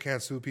why they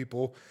can't sue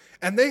people,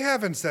 and they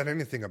haven't said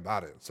anything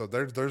about it. So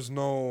there's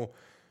no,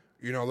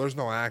 there's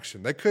no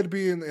action. They could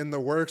be in the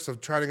works of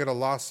trying to get a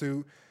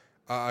lawsuit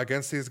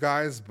against these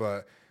guys,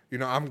 but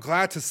I'm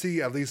glad to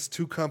see at least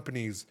two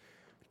companies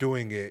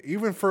doing it,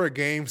 even for a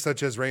game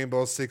such as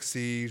Rainbow Six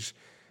Siege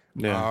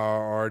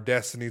or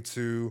Destiny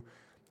 2.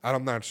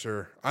 I'm not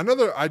sure.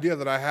 Another idea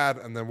that I had,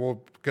 and then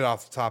we'll get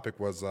off the topic,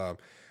 was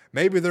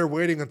maybe they're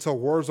waiting until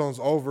Warzone's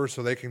over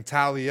so they can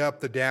tally up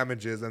the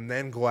damages and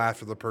then go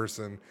after the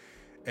person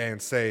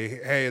and say,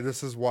 hey,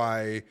 this is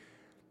why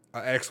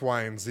X,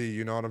 Y, and Z.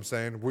 You know what I'm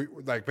saying?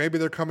 Maybe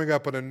they're coming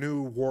up with a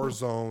new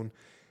Warzone,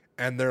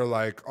 and they're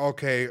like,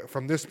 okay,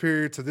 from this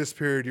period to this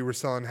period, you were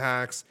selling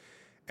hacks,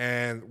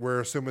 and we're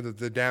assuming that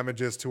the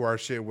damages to our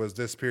shit was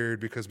this period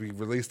because we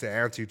released the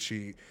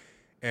anti-cheat.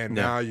 And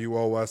now you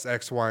owe us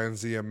X, Y, and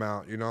Z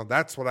amount.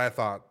 That's what I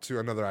thought, too.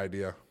 Another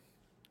idea.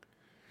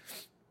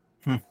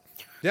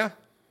 Yeah.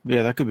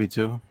 Yeah, that could be,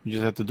 too. You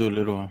just have to do a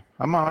little...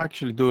 I'm going to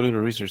actually do a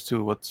little research,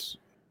 too. What's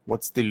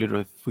the little...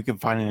 If we can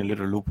find any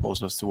little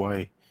loopholes as to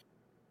why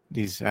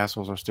these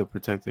assholes are still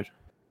protected.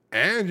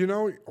 And,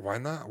 why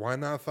not? Why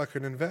not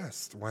fucking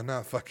invest? Why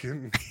not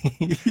fucking...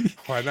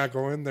 why not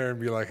go in there and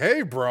be like,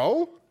 hey,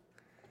 bro.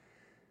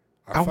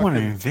 I want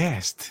to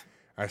invest.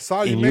 I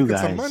saw you making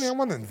some money. I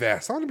want to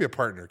invest. I want to be a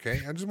partner,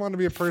 okay? I just want to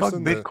be a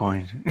person. Fuck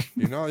Bitcoin.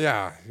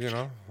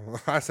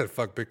 I said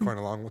fuck Bitcoin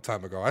a long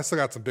time ago. I still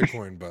got some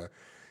Bitcoin, but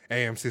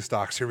AMC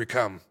stocks, here we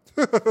come.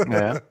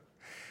 Yeah.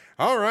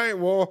 All right.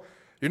 Well,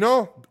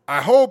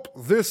 I hope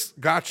this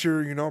got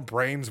your,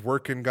 brains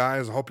working,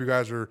 guys. I hope you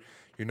guys are,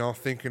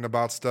 thinking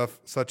about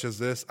stuff such as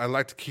this. I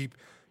like to keep,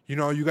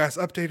 you guys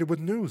updated with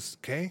news,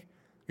 okay?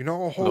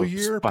 A whole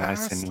year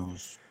past.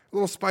 News. A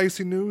little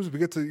spicy news. We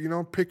get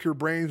to, pick your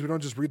brains. We don't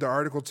just read the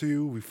article to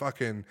you. We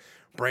fucking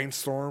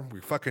brainstorm.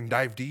 We fucking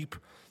dive deep.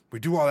 We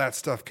do all that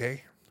stuff,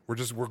 okay? We're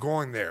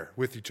going there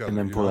with each other. And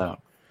then pull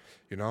out.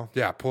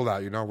 Yeah, pull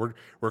out.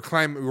 We're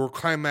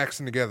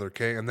climaxing together,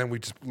 okay? And then we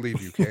just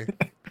leave you, okay?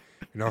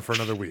 For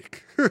another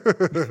week.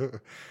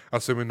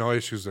 Assuming no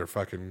issues are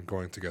fucking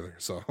going together.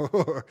 So,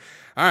 all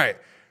right.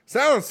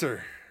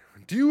 Silencer,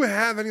 do you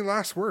have any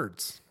last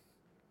words?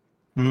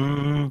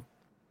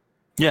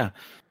 Yeah.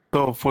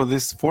 So for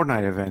this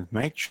Fortnite event,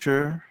 make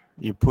sure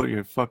you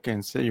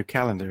set your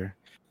calendar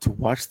to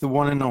watch the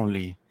one and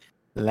only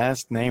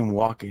last name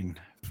walking,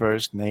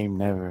 first name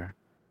never.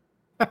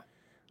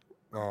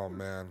 Oh,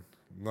 man.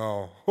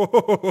 No.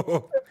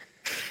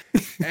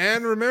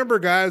 And remember,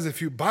 guys,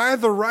 if you buy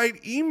the right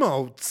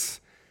emotes,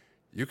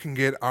 you can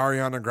get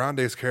Ariana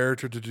Grande's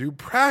character to do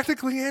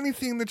practically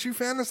anything that you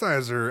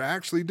fantasize her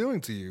actually doing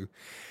to you.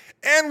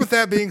 And with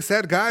that being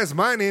said, guys,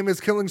 my name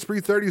is Killing Spree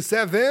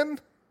 37.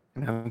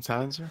 And I'm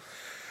Silencer.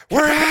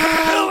 We're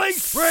out! Killing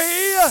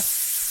Spree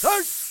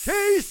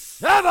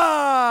 37!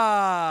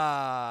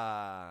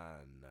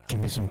 Give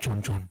me some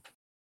chon chon.